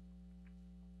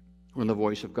 When the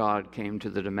voice of God came to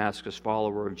the Damascus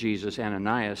follower of Jesus,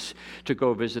 Ananias, to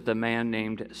go visit the man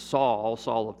named Saul,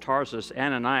 Saul of Tarsus,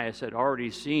 Ananias had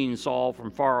already seen Saul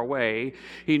from far away.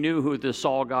 He knew who this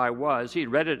Saul guy was. He'd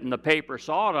read it in the paper,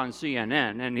 saw it on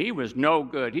CNN, and he was no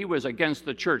good. He was against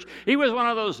the church. He was one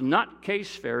of those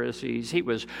nutcase Pharisees. He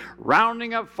was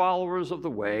rounding up followers of the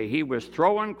way. He was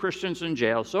throwing Christians in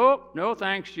jail. So, no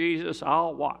thanks, Jesus,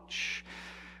 I'll watch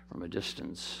from a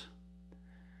distance.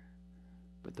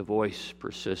 But the voice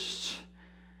persists.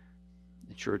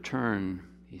 It's your turn,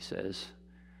 he says.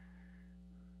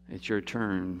 It's your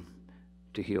turn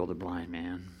to heal the blind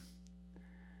man.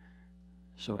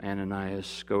 So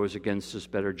Ananias goes against his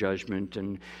better judgment,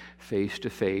 and face to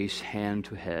face, hand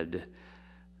to head,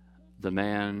 the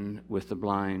man with the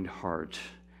blind heart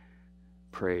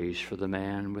prays for the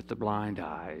man with the blind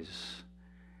eyes,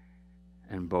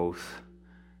 and both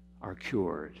are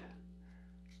cured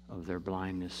of their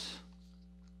blindness.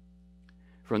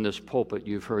 From this pulpit,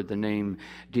 you've heard the name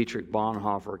Dietrich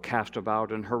Bonhoeffer cast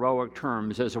about in heroic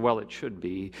terms, as well it should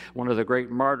be, one of the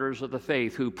great martyrs of the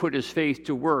faith who put his faith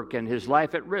to work and his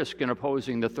life at risk in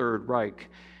opposing the Third Reich.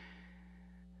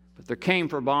 But there came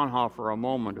for Bonhoeffer a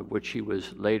moment of which he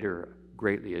was later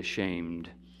greatly ashamed.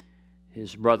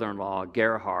 His brother-in-law,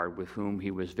 Gerhard, with whom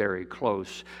he was very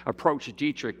close, approached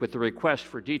Dietrich with the request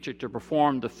for Dietrich to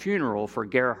perform the funeral for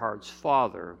Gerhard's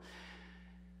father.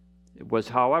 It was,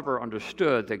 however,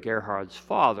 understood that Gerhard's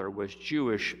father was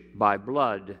Jewish by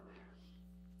blood.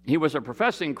 He was a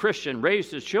professing Christian,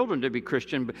 raised his children to be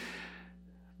Christian,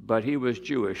 but he was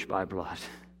Jewish by blood.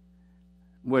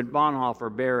 Would Bonhoeffer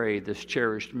bury this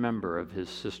cherished member of his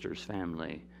sister's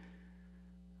family?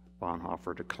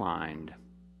 Bonhoeffer declined.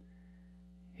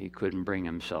 He couldn't bring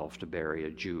himself to bury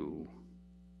a Jew.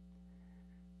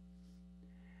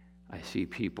 I see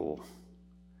people,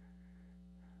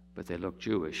 but they look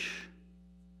Jewish.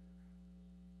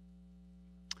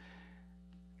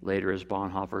 Later, as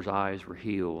Bonhoeffer's eyes were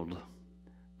healed,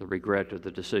 the regret of the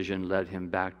decision led him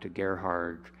back to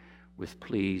Gerhard with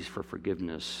pleas for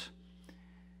forgiveness.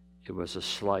 It was a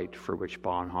slight for which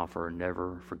Bonhoeffer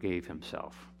never forgave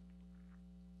himself.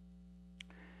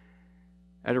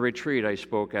 At a retreat I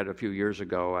spoke at a few years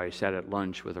ago, I sat at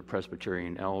lunch with a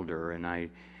Presbyterian elder, and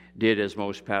I did as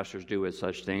most pastors do at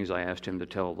such things. I asked him to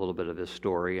tell a little bit of his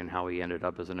story and how he ended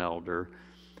up as an elder.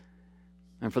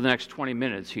 And for the next 20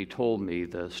 minutes, he told me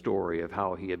the story of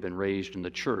how he had been raised in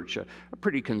the church, a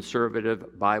pretty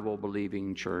conservative,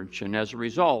 Bible-believing church. And as a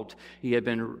result, he had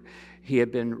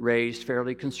been raised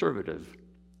fairly conservative.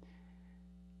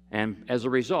 And as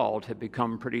a result, had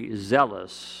become pretty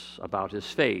zealous about his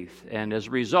faith. And as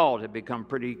a result, had become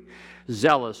pretty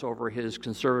zealous over his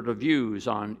conservative views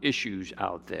on issues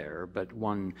out there. But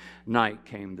one night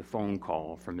came the phone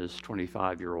call from his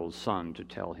 25-year-old son to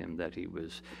tell him that he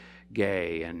was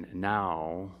gay, and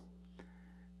now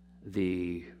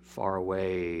the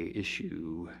faraway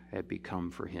issue had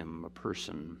become for him a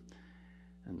person,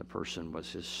 and the person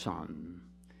was his son,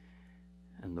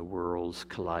 and the worlds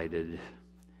collided,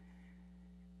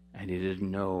 and he didn't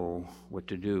know what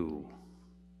to do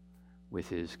with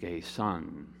his gay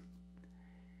son.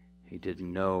 He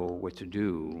didn't know what to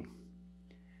do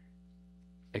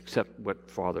except what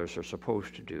fathers are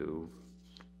supposed to do: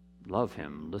 love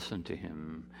him, listen to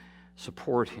him,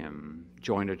 support him,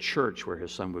 join a church where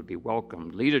his son would be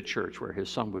welcomed, lead a church where his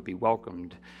son would be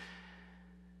welcomed.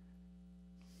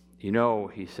 You know,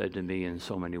 he said to me in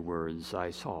so many words,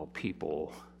 I saw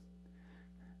people,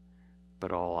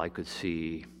 but all I could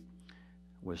see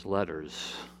was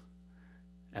letters,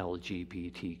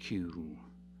 LGBTQ.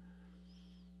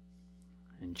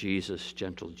 And Jesus,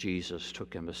 gentle Jesus,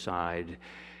 took him aside,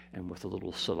 and with a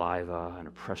little saliva and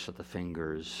a press of the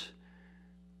fingers,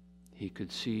 he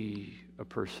could see a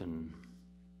person.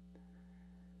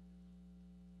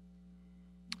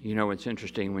 You know, it's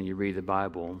interesting when you read the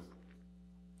Bible,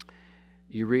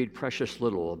 you read precious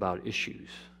little about issues.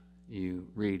 You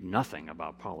read nothing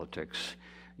about politics.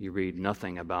 You read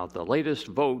nothing about the latest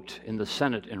vote in the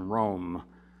Senate in Rome.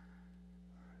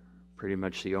 Pretty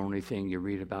much the only thing you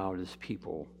read about is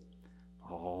people,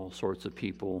 all sorts of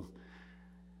people,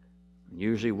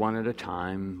 usually one at a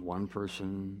time, one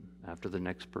person after the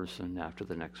next person after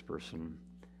the next person.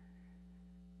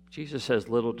 Jesus has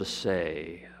little to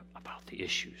say about the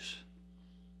issues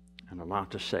and a lot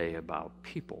to say about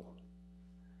people,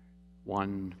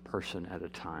 one person at a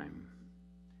time.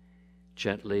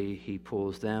 Gently, he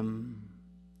pulls them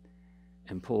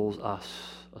and pulls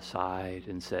us aside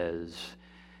and says,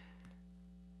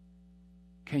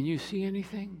 "Can you see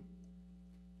anything?"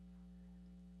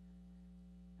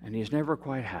 And he's never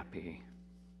quite happy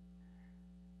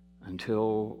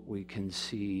until we can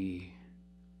see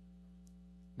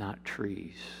not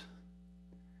trees,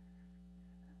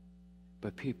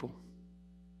 but people.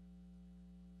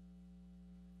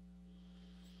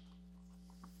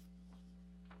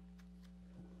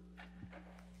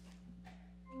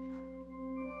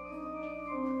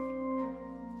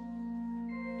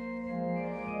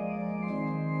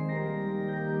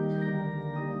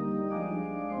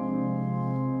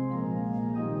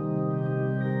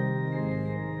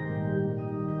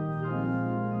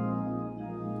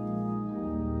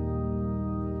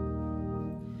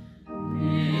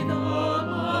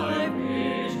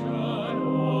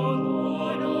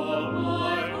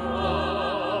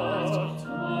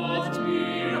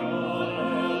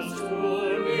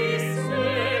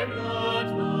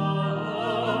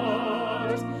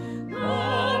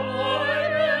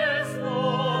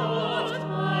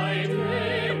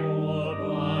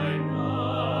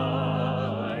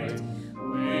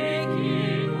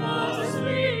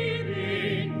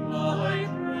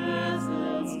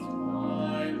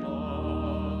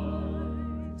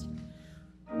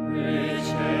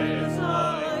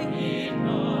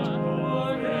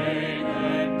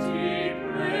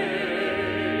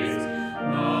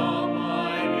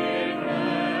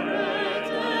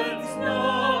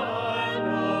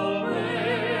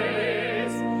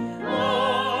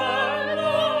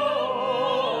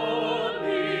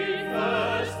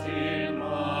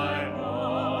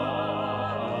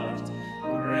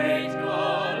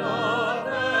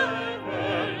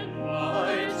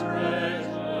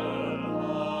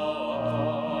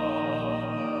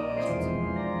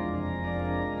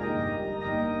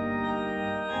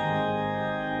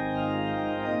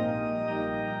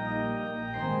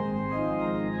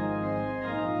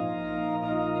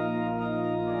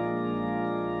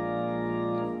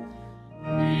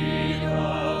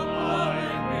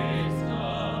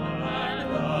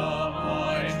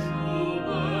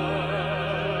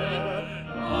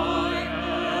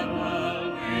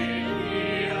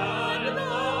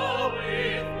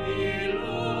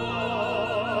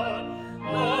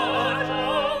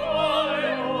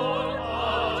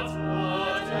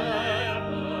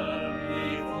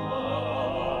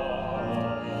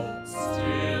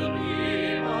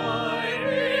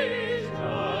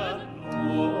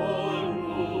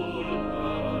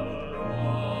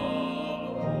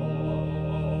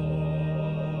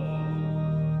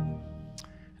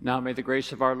 Now may the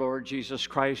grace of our Lord Jesus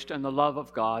Christ and the love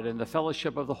of God and the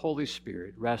fellowship of the Holy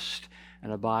Spirit rest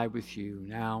and abide with you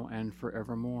now and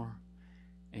forevermore.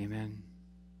 Amen.